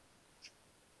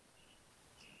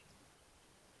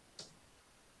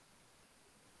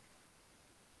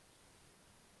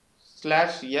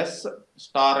 /s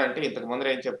స్టార్ అంటే ఇంతకు ముందర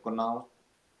ఏం చెప్పుకున్నాం,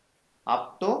 up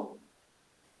to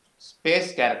space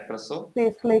characters,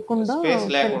 space లేకుండా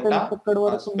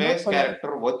స్పేస్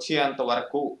క్యారెక్టర్ వచ్చేంత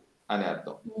వరకు అని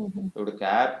అర్థం. ఇప్పుడు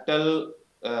క్యాపిటల్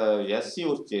ఎస్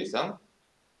యూజ్ చేసాం,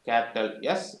 క్యాపిటల్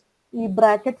ఎస్ ఈ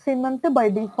బ్రాకెట్స్ ఏంటంటే బై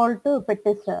డిఫాల్ట్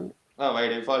పెట్టేసేయాలి. బై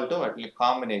డిఫాల్ట్ వాటి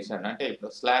కాంబినేషన్ అంటే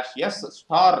ఇప్పుడు /s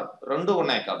స్టార్ రెండు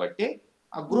ఉన్నాయి కాబట్టి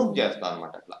ఆ గ్రూప్ చేస్తాం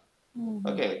అనమాట అట్లా.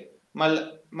 ఓకే,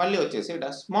 మళ్ళీ వచ్చేసి ఇక్కడ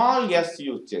స్మాల్ ఎస్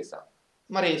యూజ్ చేసాం.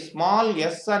 మరి స్మాల్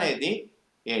ఎస్ అనేది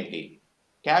ఏంటి?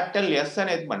 క్యాపిటల్ ఎస్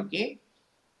అనేది మనకి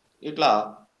ఇట్లా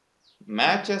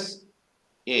మ్యాచెస్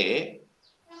ఏ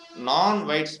non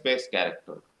white space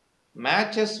character,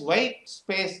 matches white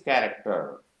space character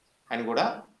అని కూడా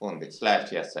ఉంది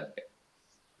 /s అంటే.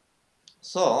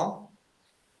 సో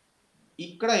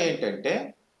ఇక్కడ ఏంటంటే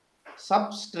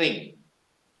సబ్ స్ట్రింగ్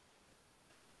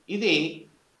ఇది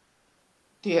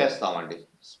తీసేస్తామండి,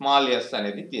 స్మాల్ ఎస్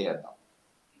అనేది తీసేద్దాం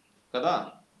కదా.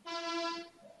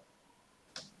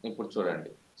 ఇప్పుడు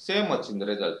చూడండి సేమ్ వచ్చింది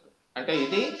రిజల్ట్. అంటే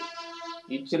ఇది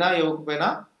ఇచ్చినా ఇవ్వకపోయినా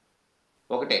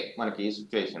ఒకటే మనకి ఈ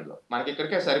సిచ్యువేషన్లో. మనకి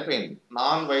ఇక్కడికే సరిపోయింది,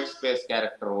 నాన్ వైట్ స్పేస్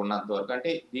క్యారెక్టర్ ఉన్నంత వరకు,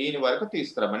 అంటే దీని వరకు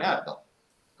తీసుకురామని అర్థం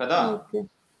కదా.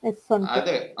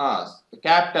 అదే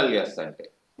క్యాపిటల్ ఎస్ అంటే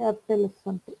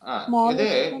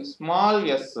అదే స్మాల్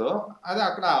ఎస్ అదే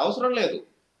అక్కడ అవసరం లేదు,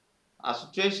 ఆ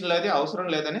సిచ్యువేషన్లో అది అవసరం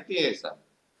లేదని తీసేసాం.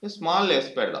 స్మాల్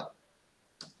ఎస్ పెడదాం.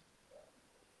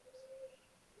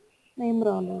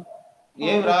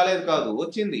 ఏం రాలేదు కాదు,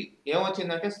 వచ్చింది.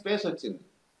 ఏమొచ్చిందంటే స్పేస్ వచ్చింది.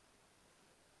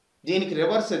 దీనికి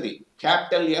రివర్స్ ఇది,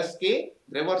 క్యాపిటల్ ఎస్ కి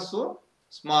రివర్స్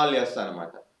స్మాల్ ఎస్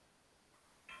అన్నమాట.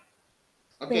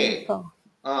 ఓకే,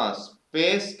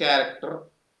 స్పేస్ క్యారెక్టర్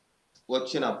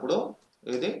వచ్చినప్పుడు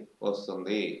ఇది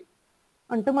వస్తుంది.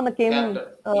 అంటే మనకేం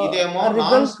ఇదేమో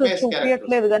నాన్ స్పేస్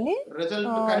క్యారెక్టర్, రిజల్ట్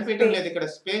కనిపించడం లేదు. ఇక్కడ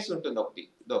స్పేస్ ఉంటుంది,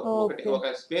 ఒకటి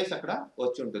ఒక స్పేస్ అక్కడ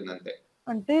వచ్చి ఉంటుంది అంతే.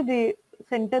 అంటే ఇది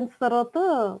సెంటెన్స్ తర్వాత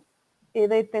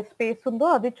ఏదైతే స్పేస్ ఉందో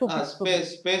అది చూపిస్తుంది,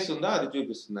 స్పేస్ ఉందో అది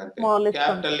చూపిస్తుంది అంతే.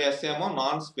 క్యాపిటల్ ఎస్ ఏమో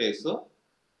నాన్ స్పేస్,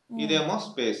 ఇదేమో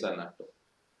స్పేస్ అన్నట్టు.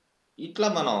 ఇట్లా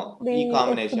మనం ఈ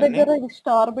కాంబినేషన్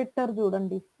స్టార్ పెట్టారు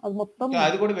చూడండి, అది మొత్తం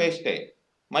అది కూడా వేస్టే.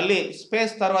 మళ్ళీ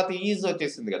స్పేస్ తర్వాత ఈజ్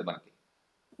వచ్చేసింది కదా మనకి,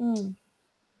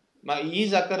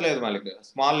 ఈజ్ అక్కర్లేదు. మళ్ళీ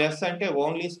స్మాల్ ఎస్ అంటే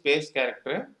ఓన్లీ స్పేస్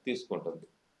క్యారెక్టర్ తీసుకుంటుంది.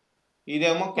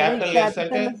 ఇదేమో క్యాపిటల్ ఎస్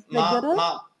అంటే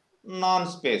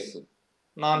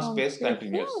నాన్ స్పేస్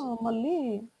కంటిన్యూస్. మళ్ళీ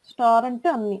స్టార్ అంటే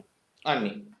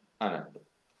అన్ని అన్నట్టు.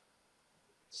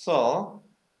 సో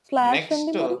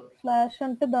నెక్స్ట్ స్లాష్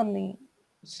అంటే దాన్ని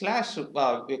slash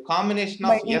combination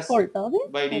of yes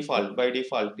by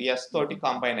default yes తోటి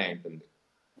కంబైన్ అయి ఉంటుంది.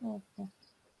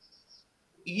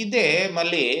 ఇదే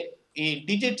మళ్ళీ ఈ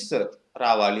డిజిట్స్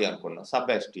రావాలి అనుకున్నాం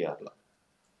 /str లో.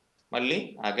 మళ్ళీ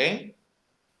అగైన్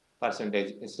 %d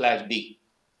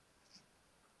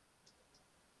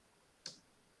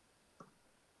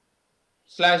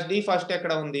 /d ఫస్ట్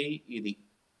ఎక్కడ ఉంది? ఇది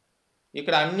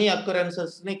ఇక్కడ అన్ని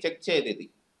అక్యురెన్సెస్ ని చెక్ చేయదు. ఇది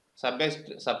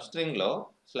సబ్ స్ట్రింగ్ లో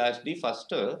 /d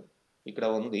ఫస్ట్ ఇక్కడ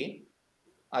ఉంది,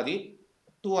 అది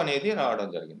 2 అనేది రావడం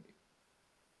జరిగింది.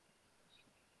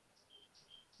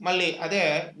 మళ్ళీ అదే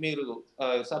మీరు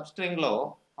సబ్ స్ట్రింగ్ లో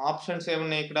ఆప్షన్స్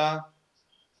ఏమున్నాయి? ఇక్కడ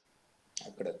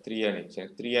 3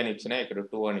 అని ఇచ్చినా ఇక్కడ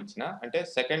 2 అని ఇచ్చినా, అంటే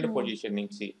సెకండ్ పొజిషన్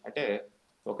నుంచి అంటే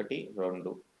 1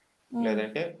 2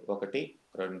 లేదంటే 1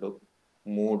 2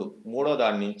 3 మూడో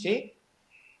దాని నుంచి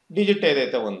డిజిట్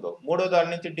ఏదైతే ఉందో, మూడో దాని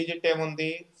నుంచి డిజిట్ ఏముంది?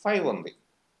 5 ఉంది,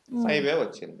 5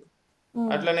 వచ్చింది.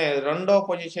 అట్లనే రెండో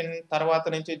పొజిషన్ తర్వాత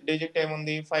నుంచి డిజిట్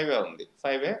ఏముంది? 5 ఉంది,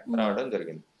 5 రావడం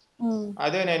జరిగింది.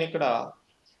 అదే నేను ఇక్కడ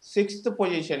 6th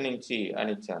పొజిషన్ నుంచి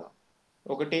అని ఇచ్చాను.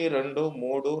 1 2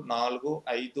 3 4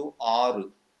 5 6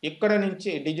 ఇక్కడ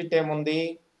నుంచి డిజిట్ ఏముంది,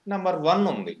 నెంబర్ 1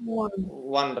 ఉంది,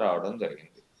 1 రావడం జరిగింది.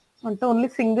 అంటే ఓన్లీ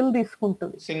సింగిల్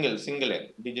తీసుకుంటుంది. సింగిలే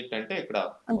డిజిట్ అంటే ఇక్కడ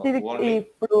అంటే ఇది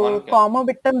ఇప్పుడు కామా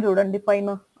పెట్టాను చూడండి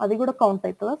పైన, అది కూడా కౌంట్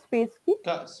అవుతుందా స్పేస్ కి?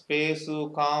 Space,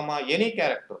 comma, any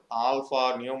character, alpha,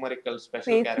 numerical, special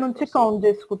character నుంచి కౌంట్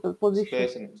చేసుకుంటుంది పొజిషన్.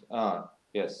 స్పేస్ నుంచి.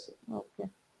 yes. ఓకే.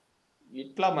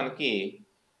 ఇట్లా మనకి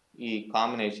ఈ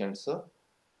కాంబినేషన్స్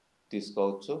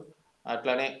తీసుకోవచ్చు.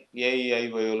 అట్లానే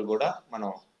ఏఈఐఓలు కూడా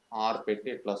మనం ఆర్ పెట్టి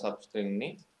ఇట్లా సబ్ స్ట్రింగ్ ని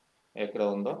ఎక్కడ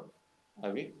ఉందో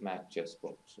అవి మ్యాచ్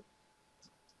చేసుకోవచ్చు.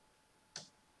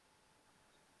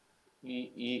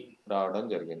 ఈ రావడం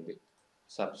జరిగింది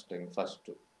సబ్ స్ట్రింగ్ ఫస్ట్.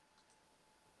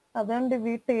 అదే అండి,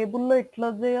 ఇవి టేబుల్లో ఎట్లా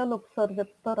చేయాలి ఒకసారి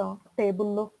చెప్తారా?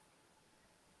 టేబుల్లో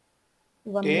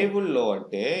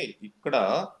అంటే ఇక్కడ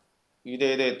ఇది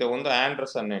ఏదైతే ఉందో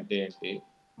ఆండర్సన్ అంటే ఏంటి,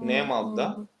 name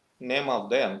of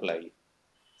the employee.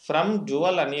 From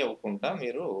dual అని ఇవ్వకుండా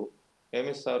మీరు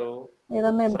ఏమిస్తారు,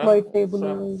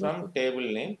 ఫ్రమ్ టేబుల్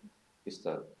నేమ్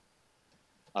ఇస్తారు.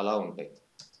 అలా ఉంటాయి.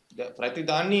 ప్రతి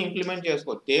దాన్ని ఇంప్లిమెంట్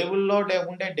చేసుకో. టేబుల్లో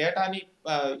ఉండే డేటాని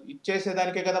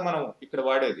ఇచ్చేసేదానికే కదా మనం ఇక్కడ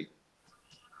వాడేది.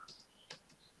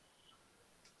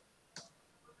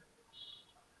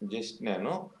 జస్ట్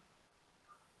నేను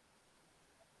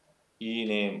ఈ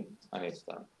నేమ్ అని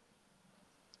ఇస్తాను.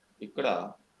 ఇక్కడ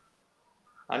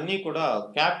అన్నీ కూడా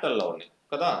క్యాపిటల్లో ఉన్నాయి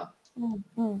కదా,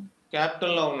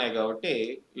 క్యాపిటల్లో ఉన్నాయి కాబట్టి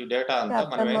ఈ డేటా అంతా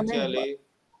మనం ఏం చేయాలి,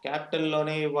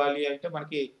 క్యాపిటల్లోనే ఇవ్వాలి అంటే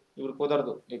మనకి ఇప్పుడు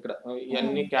కుదరదు. ఇక్కడ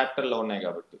ఇవన్నీ క్యాపిటల్లో ఉన్నాయి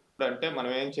కాబట్టి అంటే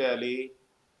మనం ఏం చేయాలి,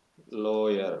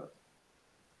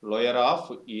 లోయర్ ఆఫ్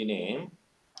ఈ నేమ్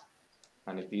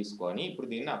అని తీసుకొని ఇప్పుడు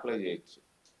దీన్ని అప్లై చేయొచ్చు.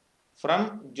 ఫ్రమ్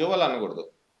డ్యూయల్ అనకూడదు,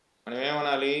 మనం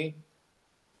ఏమనాలి,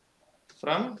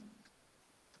 ఫ్రమ్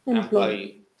ఎంప్లాయీ.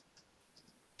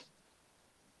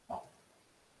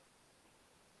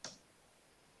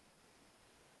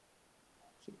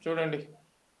 చూడండి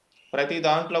ప్రతి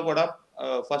దాంట్లో కూడా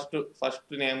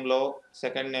ఫస్ట్ నేమ్ లో,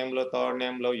 సెకండ్ నేమ్ లో, థర్డ్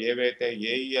నేమ్ లో ఏవైతే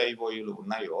ఏఈఐఓయులు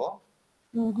ఉన్నాయో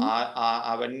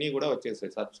అవన్నీ కూడా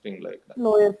వచ్చేసాయి సబ్ స్ట్రింగ్ లో. ఇక్కడ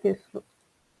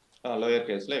లోయర్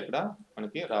కేసులో ఇక్కడ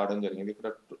మనకి రావడం జరిగింది.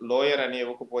 ఇక్కడ లోయర్ అని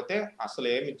ఇవ్వకపోతే అసలు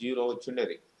ఏమి 0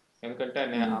 వచ్చిండేది, ఎందుకంటే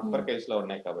అప్పర్ కేసులో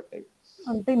ఉన్నాయి కాబట్టి.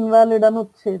 అంటే ఇన్వాలిడ్ అని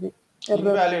వచ్చేది,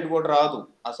 ఇన్వాలిడ్ కూడా రాదు,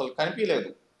 అసలు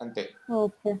కనిపించలేదు అంతే.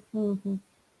 ఓకే.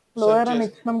 లోయర్ అని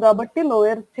ఇచ్చినాం కాబట్టి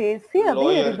లోయర్ చేసి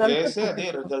అదే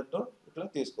రిజల్ట్ ఇట్లా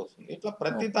తీసుకొస్తుంది. ఇట్లా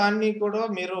ప్రతి దాన్ని కూడా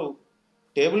మీరు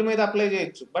టేబుల్ మీద అప్లై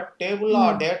చేయొచ్చు. బట్ టేబుల్లో ఆ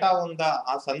డేటా ఉందా,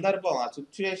 ఆ సందర్భం, ఆ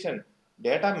సిచ్యువేషన్,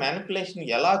 డేటా మ్యానిపులేషన్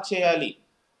ఎలా చేయాలి,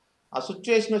 ఆ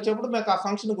సిచ్యువేషన్ వచ్చేప్పుడు మీకు ఆ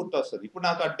ఫంక్షన్ గుర్తొస్తుంది. ఇప్పుడు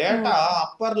నాకు ఆ డేటా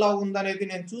అప్పర్ లో ఉందనేది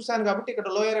నేను చూసాను కాబట్టి ఇక్కడ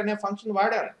లోయర్ అనే ఫంక్షన్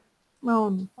వాడాను.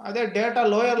 అదే డేటా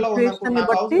లోయర్ లో ఉన్నప్పుడు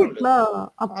నాకు అవసరం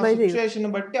లేదు, సిచ్యువేషన్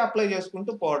బట్టి అప్లై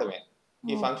చేసుకుంటూ పోవడమే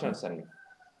ఈ ఫంక్షన్స్ అన్ని.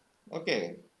 ఓకే,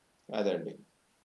 అదండి.